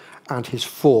 1948 and his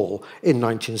fall in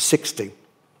 1960?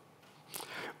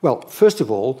 Well, first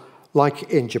of all, like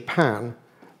in Japan,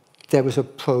 there was a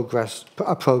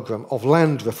program of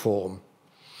land reform,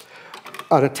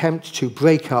 an attempt to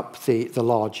break up the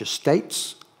larger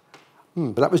states.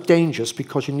 But that was dangerous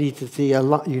because you needed the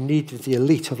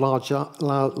elite of large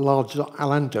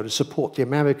landowners to support the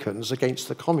Americans against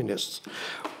the communists.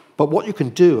 But what you can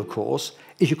do, of course,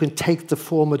 is you can take the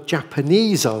former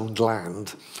Japanese-owned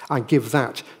land and give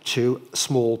that to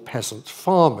small peasant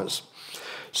farmers.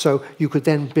 So you could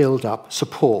then build up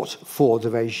support for the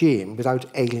regime without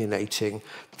alienating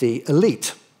the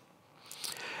elite.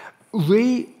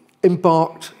 Rhee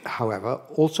embarked, however,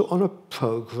 also on a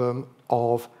program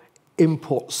of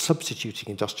import substituting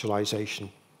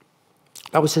industrialization.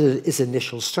 That was his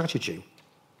initial strategy.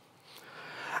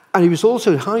 And he was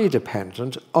also highly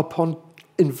dependent upon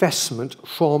investment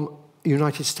from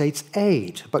United States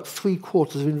aid. About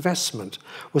 3/4 of investment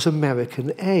was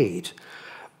American aid,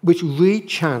 which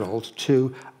re-channeled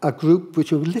to a group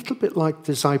which were a little bit like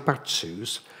the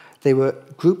Zaibatsus. They were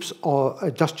groups of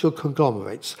industrial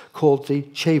conglomerates called the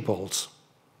chaebols.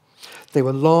 They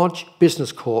were large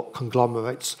business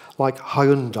conglomerates like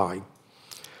Hyundai.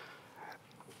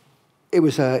 it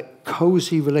was a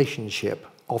cosy relationship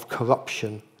of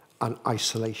corruption and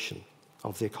isolation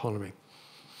of the economy.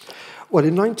 Well,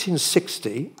 in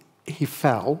 1960, he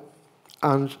fell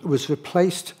and was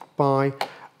replaced by,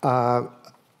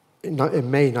 in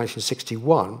May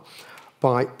 1961,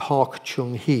 by Park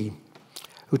Chung-hee,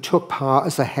 who took power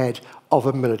as the head of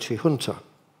a military junta.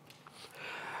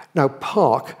 Now,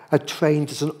 Park had trained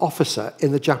as an officer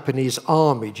in the Japanese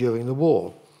army during the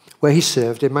war, where he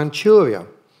served in Manchuria.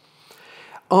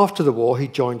 After the war, he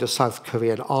joined the South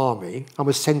Korean army and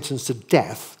was sentenced to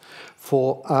death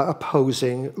for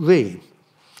opposing Ri.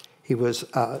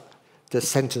 The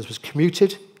sentence was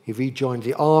commuted. He rejoined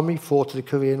the army, fought in the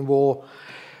Korean War,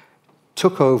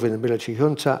 took over in the military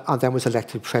junta, and then was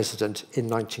elected president in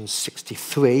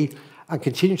 1963 and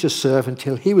continued to serve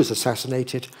until he was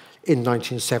assassinated in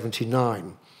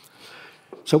 1979.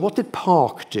 So what did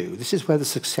Park do? This is where the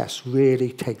success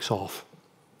really takes off.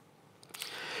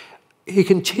 He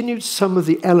continued some of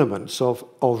the elements of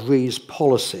Ri's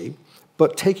policy,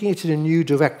 but taking it in a new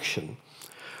direction,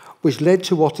 which led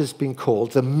to what has been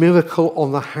called the miracle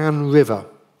on the Han River.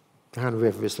 The Han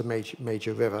River is the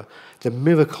major river. The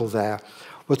miracle there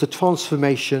was the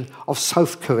transformation of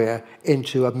South Korea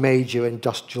into a major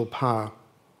industrial power.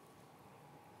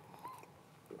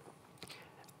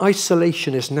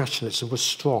 Isolationist nationalism was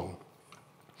strong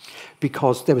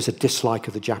because there was a dislike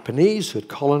of the Japanese who had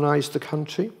colonized the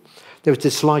country. There was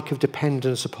dislike of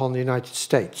dependence upon the United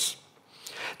States.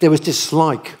 There was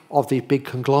dislike of the big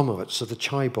conglomerates of the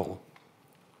chaebol.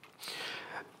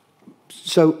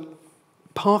 So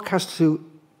Park has to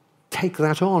take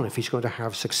that on if he's going to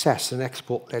have success in an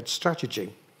export-led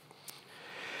strategy.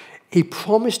 He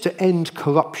promised to end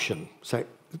corruption. So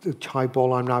the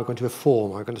chaebol I'm now going to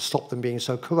reform. I'm going to stop them being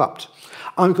so corrupt.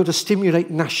 I'm going to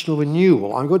stimulate national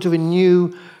renewal. I'm going to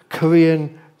renew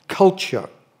Korean culture.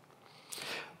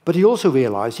 But he also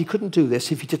realized he couldn't do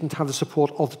this if he didn't have the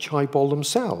support of the chaebol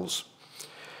themselves.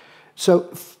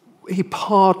 So he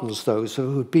pardons those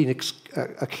who had been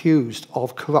accused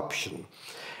of corruption,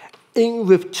 in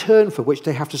return for which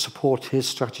they have to support his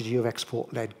strategy of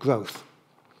export-led growth.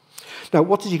 Now,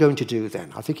 what is he going to do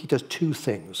then? I think he does two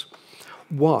things.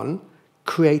 One,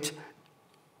 create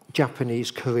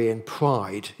Japanese-Korean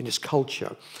pride in its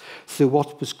culture through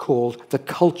what was called the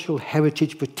Cultural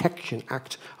Heritage Protection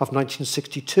Act of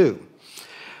 1962,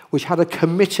 which had a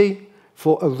committee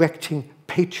for erecting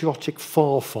patriotic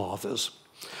forefathers.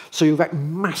 So you erect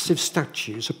massive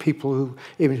statues of people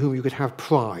in whom you could have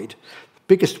pride. The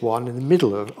biggest one in the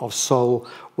middle of Seoul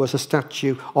was a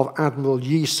statue of Admiral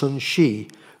Yi Sun-shi,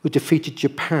 who defeated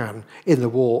Japan in the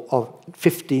war of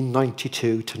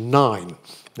 1592-9.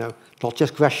 Now, not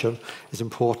just Gresham is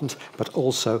important, but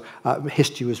also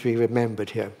history was being remembered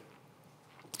here.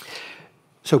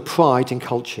 So pride in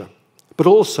culture, but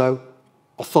also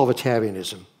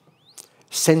authoritarianism,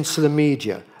 censor the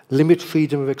media, limit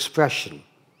freedom of expression,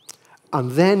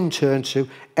 and then turn to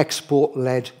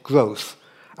export-led growth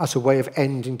as a way of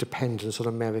ending dependence on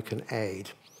American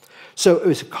aid. So it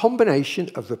was a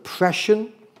combination of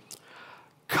repression,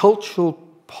 cultural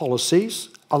policies,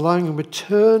 allowing them to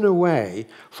turn away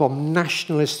from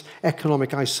nationalist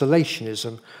economic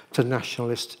isolationism to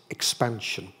nationalist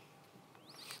expansion.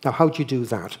 Now, how do you do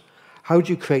that? How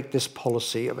do you create this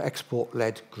policy of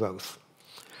export-led growth?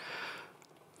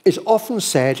 It's often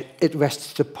said it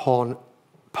rested upon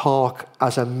Park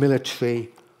as a military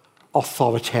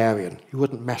authoritarian. You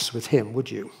wouldn't mess with him, would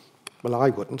you? Well, I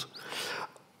wouldn't.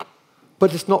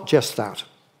 But it's not just that.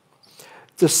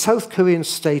 The South Korean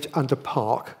state under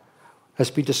Park has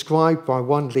been described by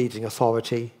one leading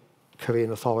authority,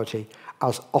 Korean authority,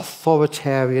 as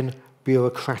authoritarian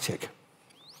bureaucratic.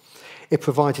 It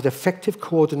provided effective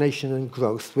coordination and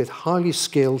growth with highly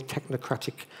skilled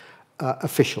technocratic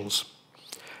officials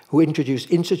who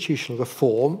introduced institutional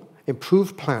reform,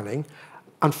 improved planning,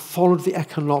 and followed the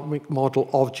economic model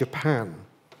of Japan.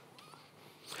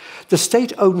 The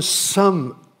state owns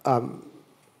some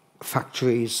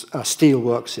factories,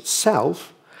 steelworks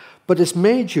itself, but its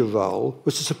major role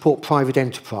was to support private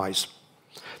enterprise.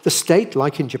 The state,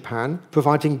 like in Japan,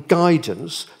 providing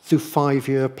guidance through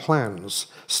 5-year plans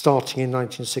starting in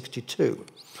 1962,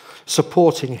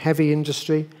 supporting heavy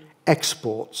industry,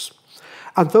 exports.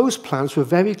 And those plans were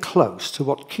very close to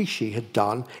what Kishi had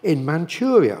done in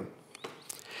Manchuria.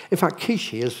 In fact,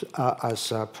 Kishi,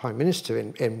 as Prime Minister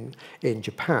in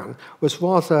Japan, was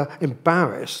rather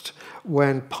embarrassed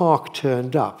when Park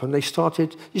turned up, and he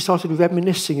started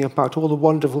reminiscing about all the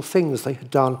wonderful things they had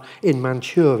done in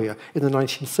Manchuria in the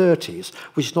 1930s,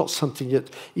 which is not something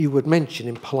that you would mention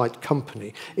in polite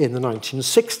company in the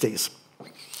 1960s.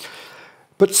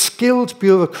 But skilled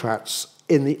bureaucrats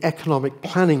in the Economic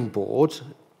Planning Board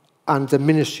and the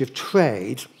Ministry of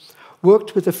Trade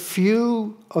worked with a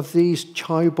few of these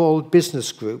chaebol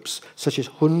business groups, such as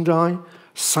Hyundai,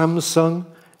 Samsung,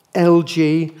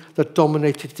 LG, that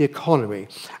dominated the economy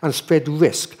and spread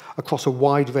risk across a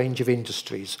wide range of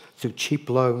industries through cheap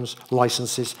loans,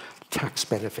 licenses, tax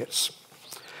benefits.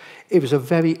 It was a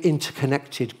very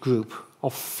interconnected group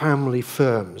of family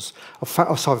firms,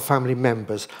 family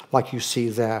members, like you see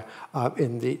there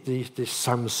in the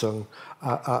Samsung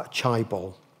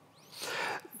chaebol.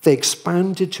 They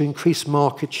expanded to increase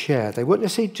market share. They weren't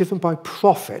necessarily driven by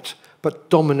profit, but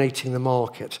dominating the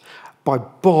market by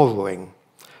borrowing.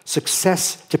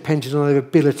 Success depended on their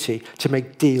ability to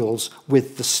make deals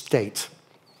with the state.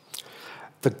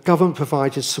 The government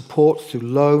provided support through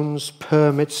loans,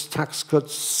 permits, tax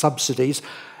cuts, subsidies,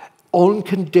 on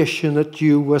condition that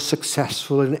you were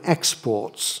successful in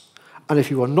exports. And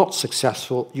if you were not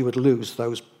successful, you would lose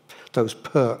those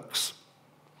perks.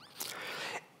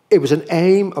 It was an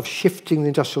aim of shifting the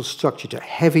industrial structure to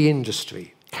heavy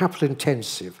industry, capital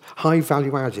intensive, high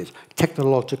value added,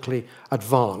 technologically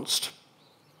advanced.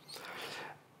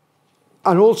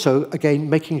 And also, again,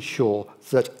 making sure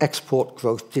that export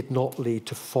growth did not lead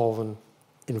to foreign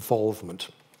involvement.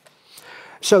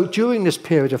 So during this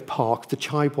period of Park, the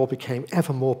chaebol became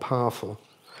ever more powerful.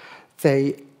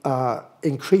 They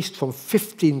increased from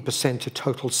 15% of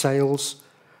total sales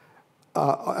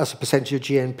as a percentage of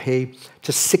GNP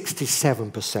to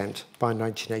 67% by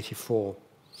 1984.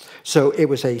 So it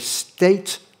was a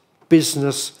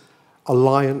state-business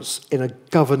alliance in a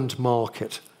governed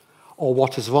market, or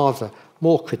what has rather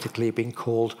more critically been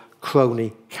called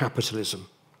crony capitalism.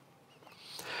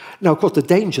 Now, of course, the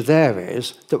danger there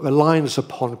is that reliance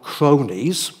upon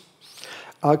cronies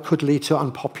could lead to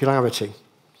unpopularity.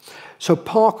 So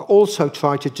Park also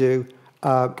tried to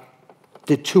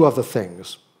did two other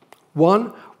things.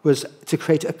 One was to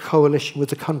create a coalition with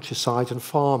the countryside and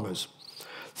farmers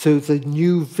through the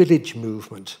New Village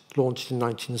movement launched in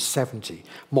 1970,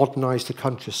 modernised the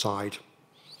countryside.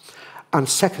 And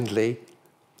secondly,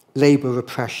 labour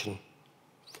repression.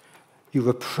 You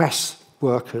repress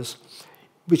workers,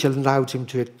 which allowed him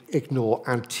to ignore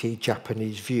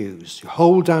anti-Japanese views. You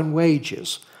hold down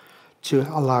wages to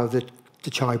allow the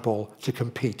chaebol to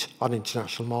compete on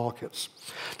international markets.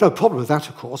 Now, the problem with that,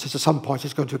 of course, is at some point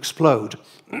it's going to explode,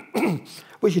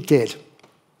 which it did.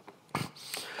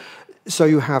 So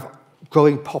you have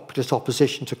growing populist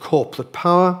opposition to corporate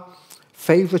power,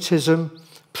 favouritism,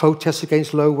 protests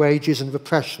against low wages and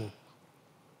repression.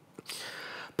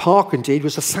 Park, indeed,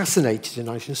 was assassinated in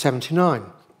 1979.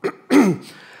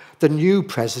 The new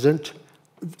president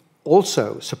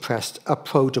also suppressed a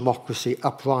pro-democracy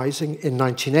uprising in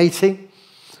 1980,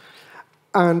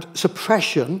 and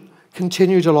suppression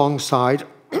continued alongside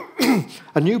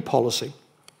a new policy,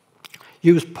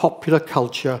 used popular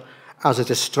culture as a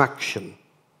distraction,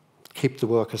 keep the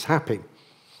workers happy.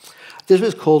 This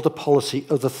was called the policy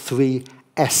of the 3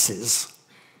 S's: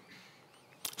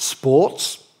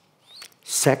 sports,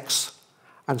 sex,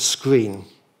 and screen.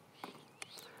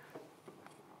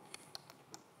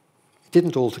 It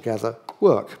didn't altogether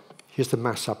work. Here's the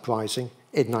mass uprising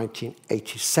in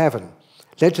 1987.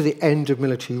 Led to the end of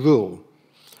military rule.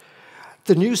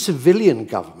 The new civilian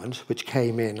government, which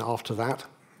came in after that,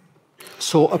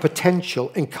 saw a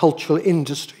potential in cultural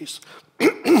industries.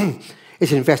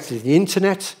 It invested in the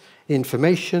internet, in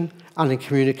information, and in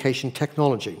communication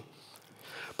technology.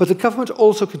 But the government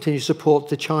also continued to support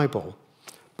the chaebol,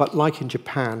 but like in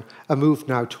Japan, a move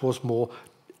now towards more,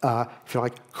 if you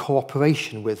like,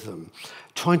 cooperation with them,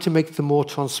 trying to make them more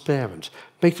transparent,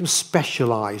 make them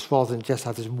specialised rather than just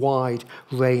have this wide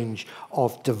range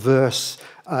of diverse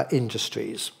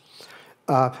industries.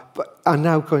 But are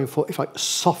now going for, if you like,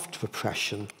 soft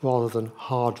repression rather than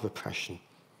hard repression.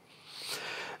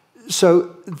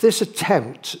 So this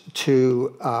attempt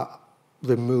to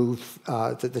remove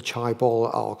the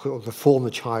chaebol or reform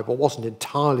the chaebol wasn't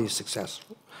entirely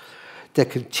successful. Their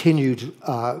continued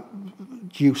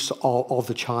use of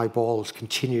the chaebols,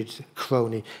 continued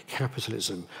crony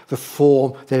capitalism,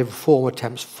 their reform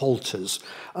attempts falters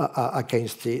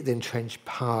against the entrenched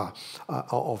power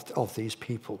of these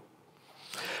people.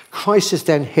 Crisis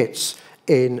then hits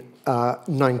in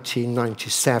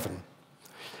 1997.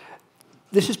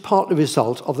 This is partly a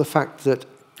result of the fact that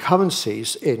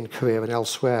currencies in Korea and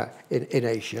elsewhere in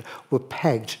Asia were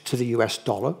pegged to the US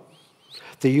dollar.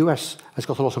 The US has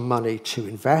got a lot of money to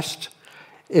invest.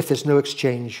 If there's no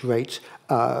exchange rate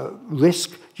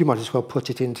risk, you might as well put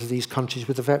it into these countries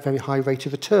with a very high rate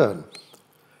of return.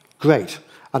 Great,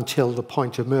 until the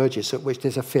point emerges at which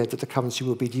there's a fear that the currency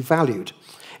will be devalued,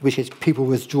 in which case people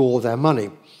withdraw their money.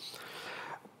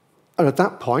 And at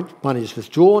that point, money is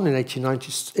withdrawn in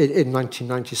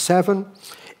 1997.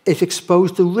 It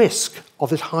exposed the risk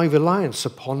of this high reliance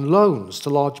upon loans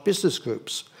to large business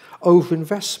groups,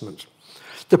 overinvestment.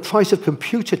 The price of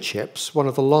computer chips, one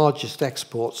of the largest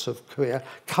exports of Korea,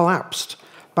 collapsed.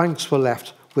 Banks were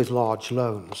left with large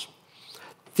loans.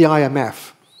 The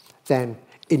IMF then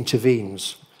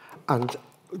intervenes and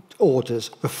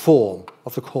orders reform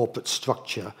of the corporate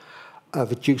structure,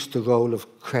 reduced the role of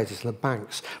credit in the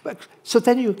banks. So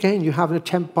then you have an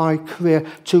attempt by Korea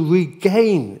to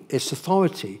regain its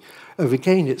authority,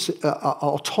 regain its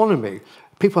autonomy.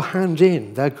 People hand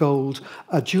in their gold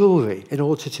jewellery in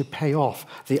order to pay off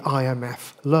the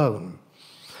IMF loan.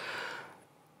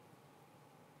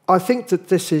 I think that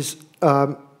this is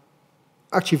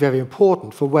actually very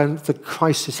important for when the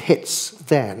crisis hits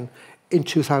then in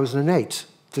 2008,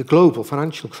 the global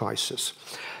financial crisis.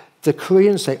 The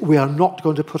Koreans say, we are not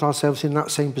going to put ourselves in that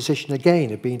same position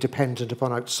again of being dependent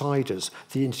upon outsiders,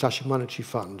 the International Monetary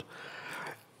Fund.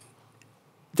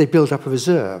 They build up a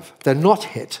reserve. They're not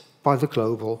hit by the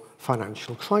global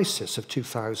financial crisis of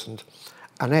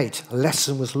 2008. A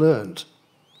lesson was learned.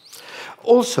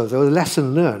 Also, though, the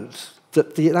lesson learned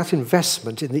that that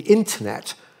investment in the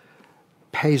internet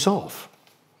pays off.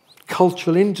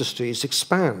 Cultural industries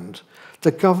expand. The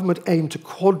government aimed to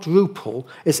quadruple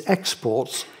its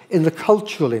exports in the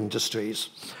cultural industries.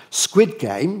 Squid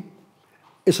Game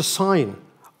is a sign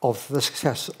of the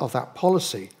success of that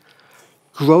policy.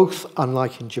 Growth,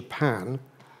 unlike in Japan,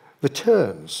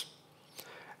 returns.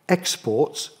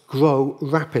 Exports grow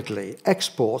rapidly.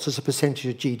 Exports as a percentage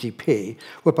of GDP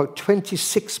were about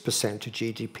 26% of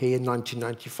GDP in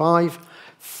 1995,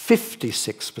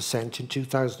 56% in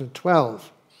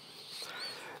 2012.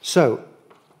 So,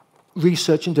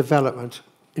 research and development,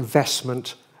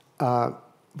 investment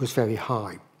was very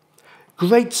high.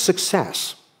 Great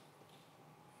success,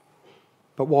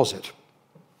 but was it?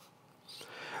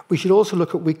 We should also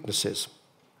look at weaknesses.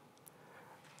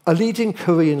 A leading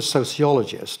Korean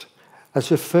sociologist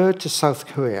has referred to South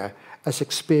Korea as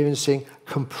experiencing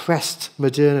compressed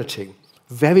modernity,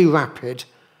 very rapid,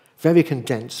 very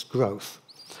condensed growth.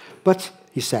 But,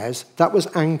 he says, that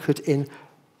was anchored in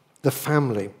the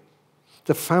family.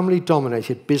 The family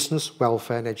dominated business,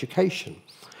 welfare, and education.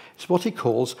 It's what he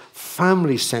calls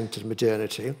family-centered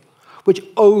modernity, which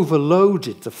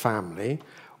overloaded the family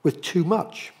with too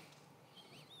much,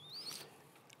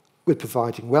 with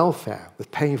providing welfare, with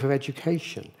paying for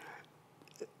education,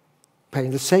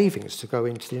 paying the savings to go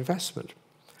into the investment,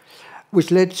 which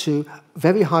led to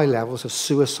very high levels of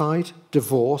suicide,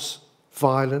 divorce,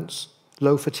 violence,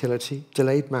 low fertility,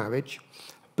 delayed marriage,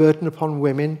 burden upon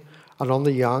women and on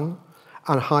the young,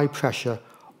 and high pressure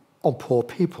on poor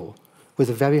people, with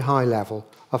a very high level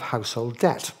of household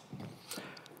debt.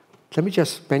 Let me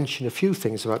just mention a few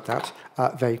things about that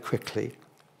very quickly,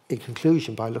 in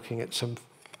conclusion, by looking at some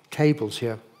tables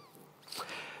here.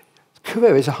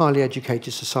 Korea is a highly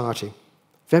educated society,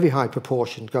 very high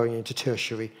proportion going into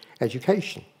tertiary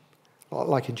education,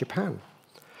 like in Japan.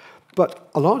 But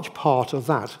a large part of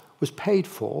that was paid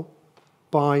for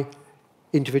by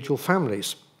individual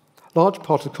families. A large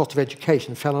part of the cost of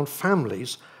education fell on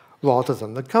families rather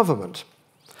than the government.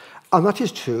 And that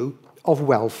is true of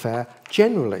welfare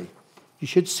generally. You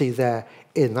should see there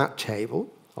in that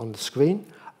table on the screen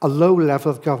a low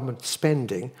level of government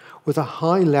spending with a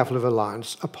high level of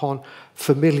reliance upon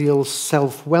familial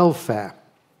self-welfare.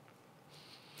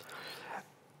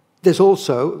 There's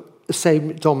also the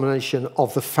same domination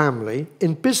of the family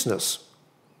in business,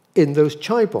 in those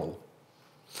chaebol.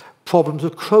 Problems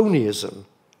of cronyism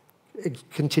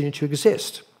continue to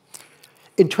exist.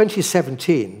 In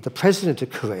 2017, the president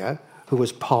of Korea, who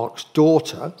was Park's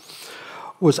daughter,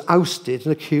 was ousted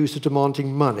and accused of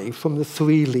demanding money from the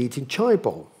three leading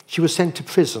chaebol. She was sent to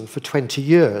prison for 20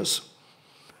 years,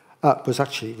 was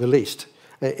actually released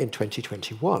in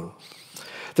 2021.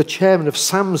 The chairman of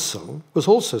Samsung was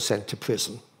also sent to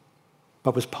prison,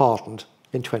 but was pardoned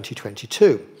in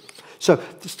 2022. So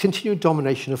this continued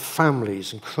domination of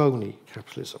families and crony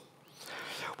capitalism,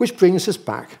 which brings us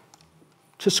back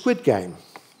to Squid Game.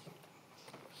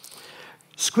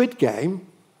 Squid Game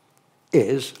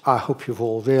is, I hope you've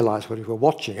all realized when you were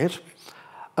watching it,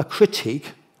 a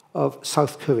critique of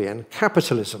South Korean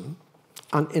capitalism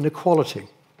and inequality.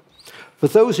 For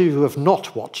those of you who have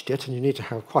not watched it, and you need to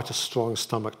have quite a strong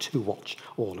stomach to watch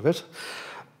all of it,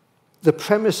 the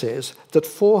premise is that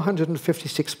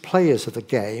 456 players of the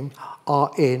game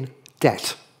are in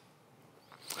debt.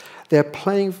 They're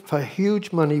playing for a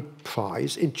huge money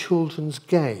prize in children's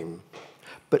game,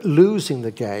 but losing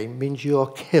the game means you're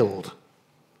killed.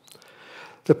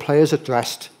 The players are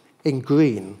dressed in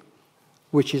green,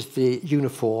 which is the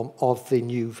uniform of the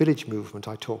new village movement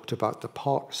I talked about, the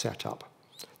park setup.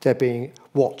 They're being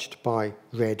watched by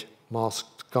red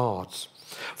masked guards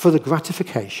for the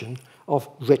gratification of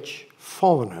rich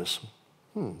foreigners.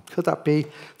 Could that be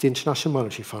the International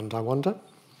Monetary Fund, I wonder?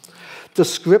 The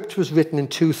script was written in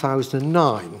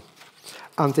 2009,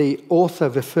 and the author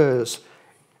refers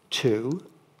to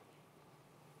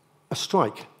a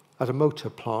strike at a motor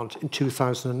plant in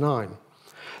 2009.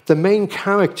 The main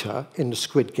character in the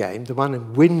Squid Game, the one who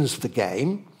wins the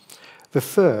game,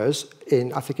 refers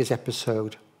in, I think it's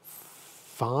episode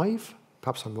 5,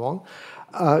 perhaps I'm wrong,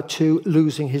 to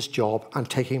losing his job and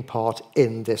taking part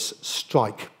in this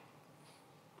strike.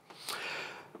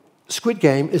 Squid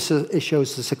Game it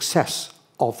shows the success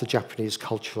of the Japanese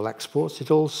cultural exports.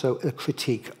 It's also a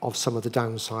critique of some of the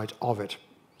downside of it.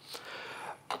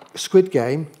 Squid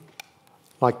Game,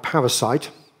 like Parasite,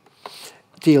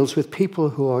 deals with people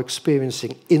who are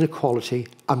experiencing inequality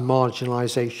and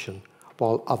marginalization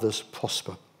while others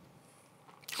prosper.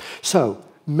 So,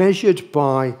 measured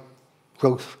by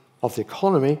growth of the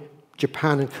economy,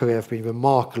 Japan and Korea have been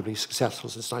remarkably successful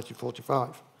since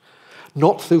 1945.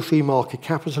 Not through free market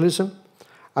capitalism,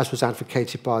 as was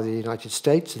advocated by the United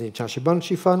States and the International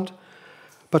Monetary Fund,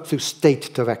 but through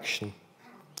state direction.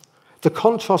 The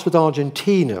contrast with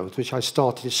Argentina, with which I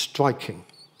started, is striking.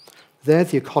 There,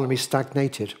 the economy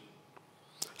stagnated.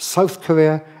 South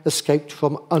Korea escaped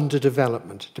from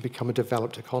underdevelopment to become a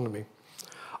developed economy.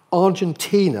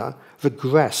 Argentina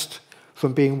regressed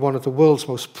from being one of the world's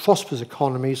most prosperous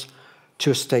economies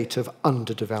to a state of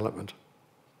underdevelopment.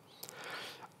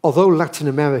 Although Latin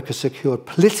America secured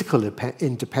political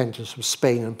independence from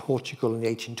Spain and Portugal in the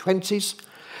 1820s,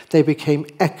 they became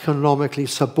economically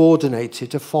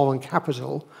subordinated to foreign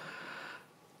capital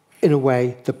in a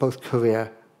way that both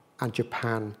Korea and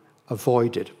Japan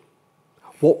avoided.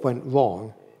 What went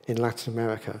wrong in Latin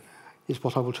America is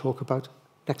what I will talk about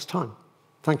next time.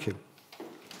 Thank you.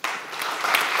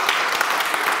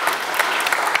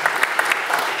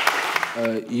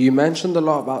 You mentioned a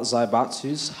lot about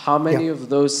zaibatsus. How many of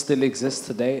those still exist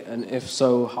today? And if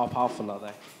so, how powerful are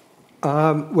they?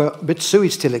 Well, Mitsui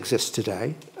still exists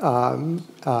today.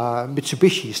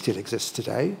 Mitsubishi still exists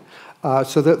today.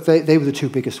 So they were the two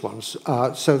biggest ones.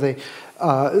 So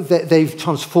they've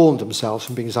transformed themselves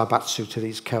from being zaibatsu to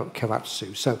these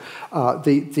keiretsu. So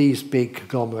these big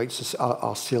conglomerates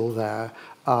are still there.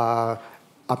 I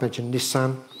mentioned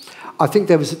Nissan. I think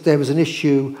there was an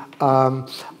issue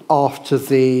after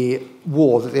the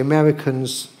war that the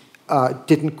Americans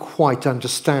didn't quite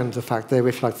understand the fact they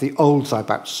were like the old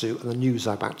zaibatsu and the new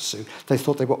zaibatsu. They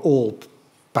thought they were all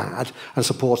bad and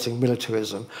supporting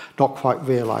militarism, not quite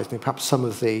realising perhaps some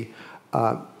of the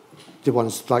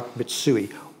ones like Mitsui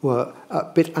were a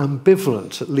bit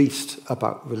ambivalent, at least,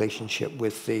 about relationship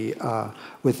with the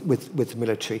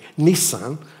military.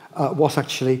 Nissan was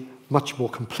actually much more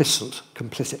complicit,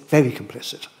 very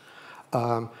complicit,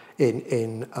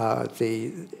 in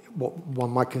what one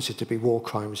might consider to be war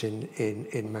crimes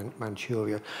in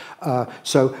Manchuria.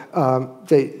 So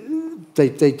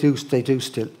they do still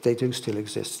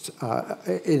exist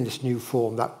in this new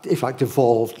form, that, if like,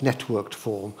 devolved, networked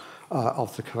form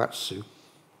of the keiretsu.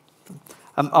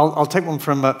 I'll take one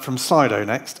from Slido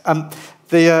next. A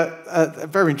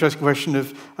very interesting question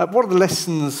of what are the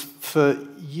lessons for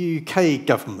UK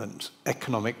government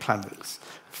economic planners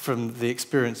from the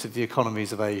experience of the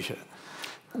economies of Asia?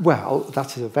 Well,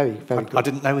 that is a very good. I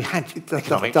didn't know we had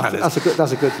economic planners.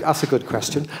 That's a good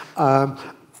question.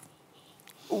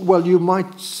 Well, you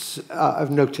might have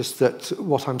noticed that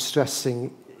what I'm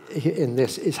stressing in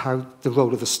this is how the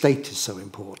role of the state is so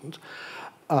important.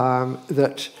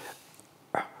 That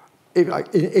in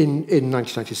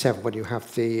 1997, when you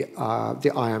have the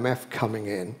IMF coming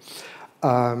in,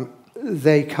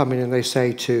 they come in and they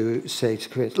say to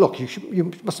Koreans, look,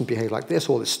 you mustn't behave like this,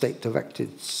 all this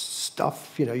state-directed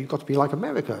stuff. You know, you've got to be like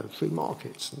America, free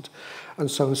markets, and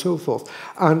so on and so forth.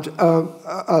 And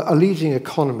a leading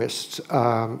economist,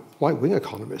 right-wing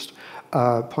economist,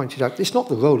 pointed out it's not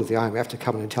the role of the IMF to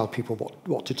come in and tell people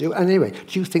what to do. And anyway,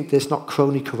 do you think there's not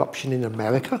crony corruption in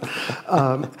America?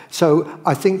 So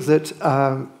I think that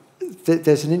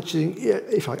there's an interesting,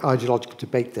 if like, ideological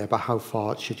debate there about how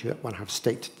far should one have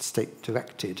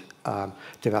state-directed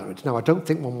development. Now, I don't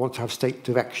think one wants to have state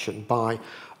direction by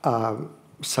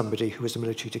somebody who is a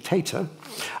military dictator,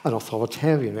 an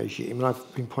authoritarian regime, and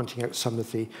I've been pointing out some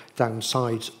of the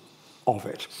downsides of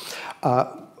it.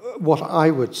 What I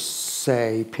would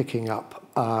say, picking up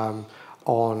on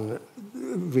a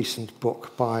recent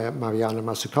book by Mariana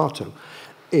Mazzucato,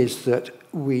 is that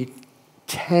we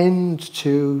tend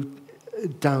to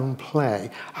downplay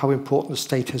how important the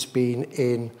state has been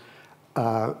in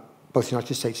both the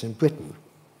United States and Britain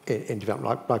in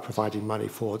development, by providing money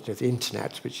for the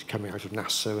internet, which is coming out of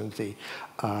NASA and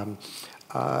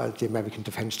the American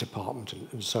Defense Department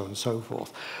and so on and so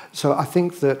forth. So I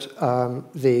think that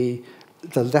the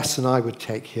lesson I would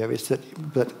take here is that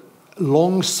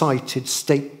long-sighted,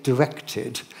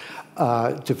 state-directed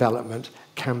development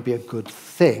can be a good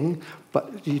thing,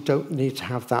 but you don't need to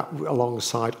have that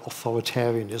alongside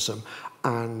authoritarianism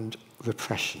and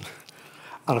repression.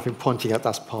 And I've been pointing out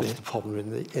that's part of the problem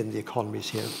in the economies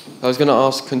here. I was going to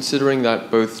ask, considering that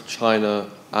both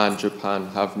China and Japan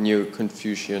have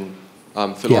neo-Confucian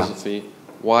philosophy,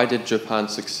 why did Japan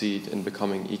succeed in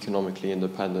becoming economically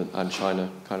independent and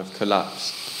China kind of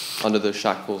collapse under the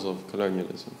shackles of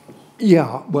colonialism?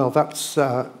 Yeah, well, that's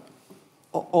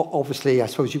obviously, I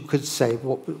suppose you could say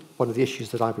one of the issues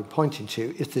that I've been pointing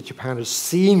to is that Japan has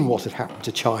seen what had happened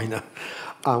to China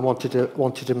and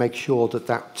wanted to make sure that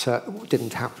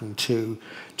didn't happen to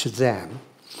them.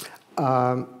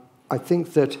 I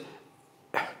think it's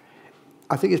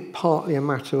partly a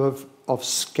matter of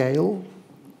scale.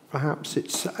 Perhaps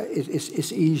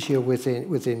it's easier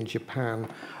within Japan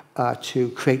to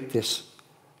create this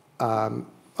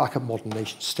like a modern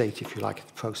nation state, if you like,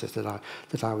 the process that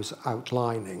I was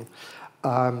outlining.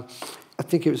 I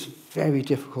think it was very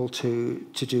difficult to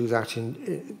do that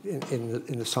in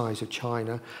the size of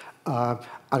China, and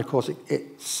of course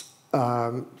it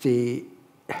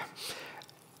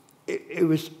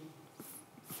was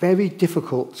very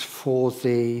difficult for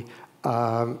the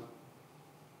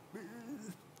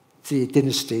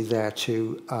dynasty there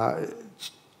to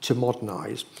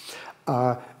modernize.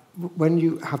 When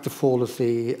you have the fall of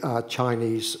the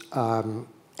Chinese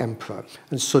emperor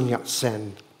and Sun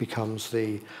Yat-sen becomes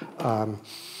the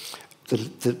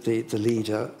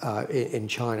leader in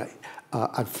China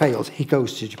and fails, he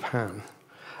goes to Japan.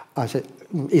 I said,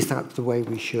 is that the way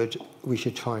we should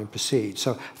try and proceed?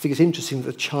 So I think it's interesting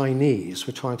that the Chinese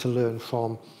were trying to learn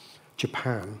from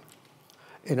Japan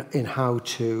in how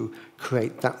to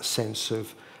create that sense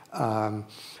of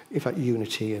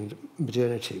unity and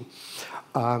modernity.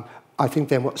 I think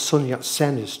then what Sun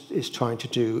Yat-sen is trying to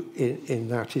do in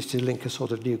that is to link a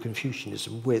sort of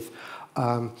neo-Confucianism with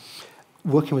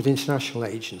working with international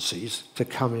agencies to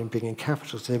come in and bring in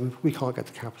capital. So we can't get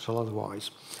the capital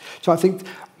otherwise. So I think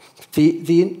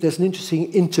there's an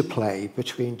interesting interplay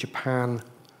between Japan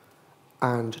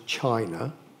and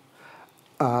China.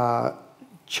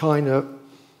 China,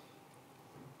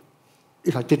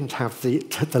 if I didn't have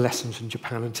the lessons from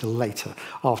Japan until later,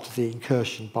 after the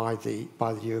incursion by the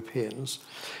Europeans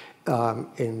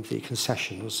in the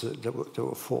concessions that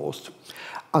were forced.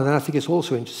 And then I think it's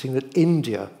also interesting that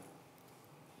India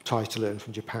tries to learn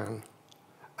from Japan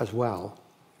as well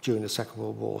during the Second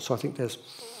World War. So I think there's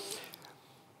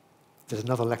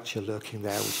another lecture lurking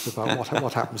there, which is about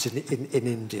what happens in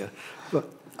India. But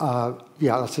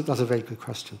yeah, that's a very good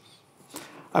question.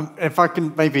 If I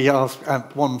can maybe ask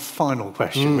one final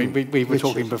question. We were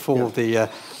talking before the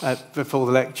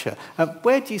lecture.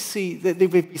 Where do you see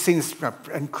we've seen this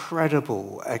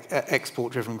incredible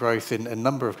export-driven growth in a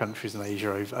number of countries in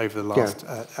Asia over the last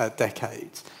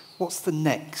decades? What's the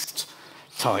next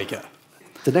tiger?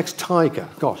 The next tiger,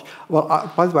 gosh.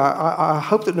 Well, by the way, I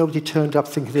hope that nobody turned up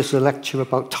thinking this is a lecture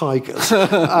about tigers,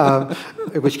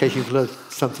 in which case you've learned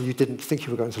something you didn't think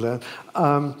you were going to learn.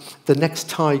 The next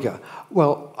tiger.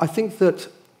 Well, I think that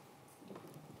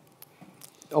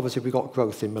obviously we got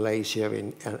growth in Malaysia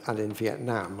and in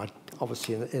Vietnam.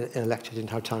 Obviously, in a lecture, I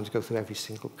didn't have time to go through every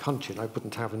single country, and I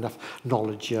wouldn't have enough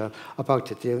knowledge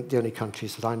about it. The only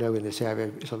countries that I know in this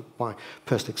area, sort of my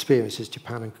personal experience, is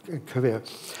Japan and Korea.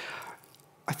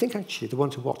 I think actually the one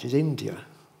to watch is India,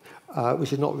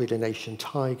 which is not really a nation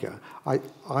tiger.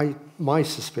 My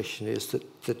suspicion is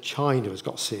that China has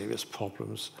got serious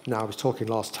problems. Now, I was talking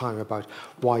last time about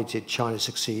why did China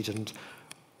succeed and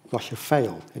Russia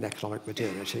fail in economic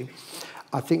modernity.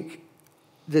 I think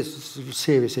there's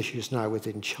serious issues now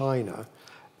within China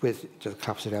with the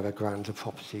collapse of Evergrande, the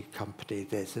property company,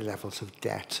 there's the levels of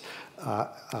debt,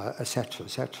 et cetera, et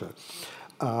cetera.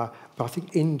 But I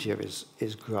think India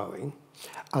is growing.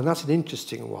 And that's an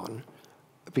interesting one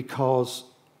because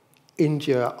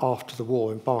India, after the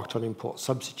war, embarked on import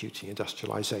substituting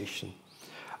industrialization.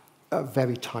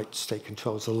 Very tight state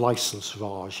controls, the license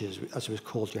raj, as it was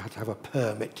called, you had to have a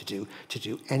permit to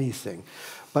do anything,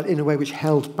 but in a way which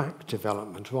held back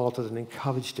development rather than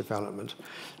encouraged development.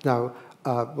 Now,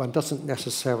 one doesn't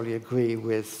necessarily agree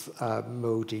with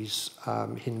Modi's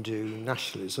Hindu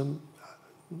nationalism.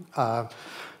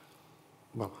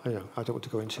 Well, I don't want to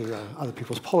go into other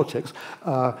people's politics,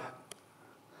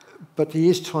 but he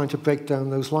is trying to break down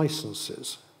those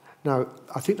licenses. Now,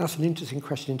 I think that's an interesting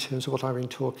question in terms of what I've been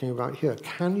talking about here.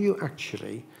 Can you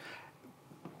actually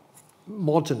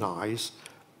modernize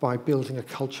by building a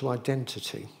cultural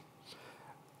identity,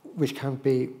 which can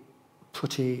be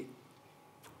pretty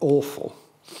awful?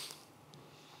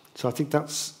 So I think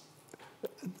that's,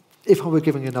 if I were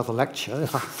giving another lecture,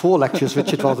 if I had 4 lectures,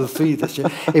 Richard, rather than 3 this year,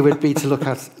 it would be to look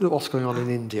at what's going on in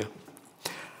India.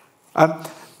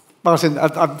 Martin,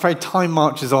 I'm afraid time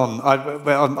marches on.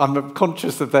 I'm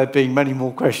conscious of there being many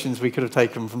more questions we could have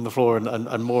taken from the floor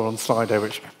and more on Slido,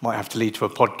 which might have to lead to a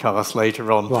podcast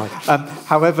later on. Right.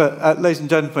 However, ladies and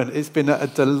gentlemen, it's been a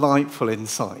delightful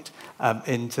insight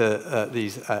into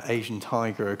these Asian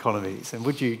tiger economies. And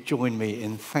would you join me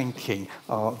in thanking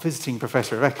our visiting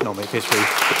Professor of Economic History,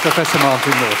 Professor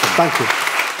Martin Daunton? Thank you.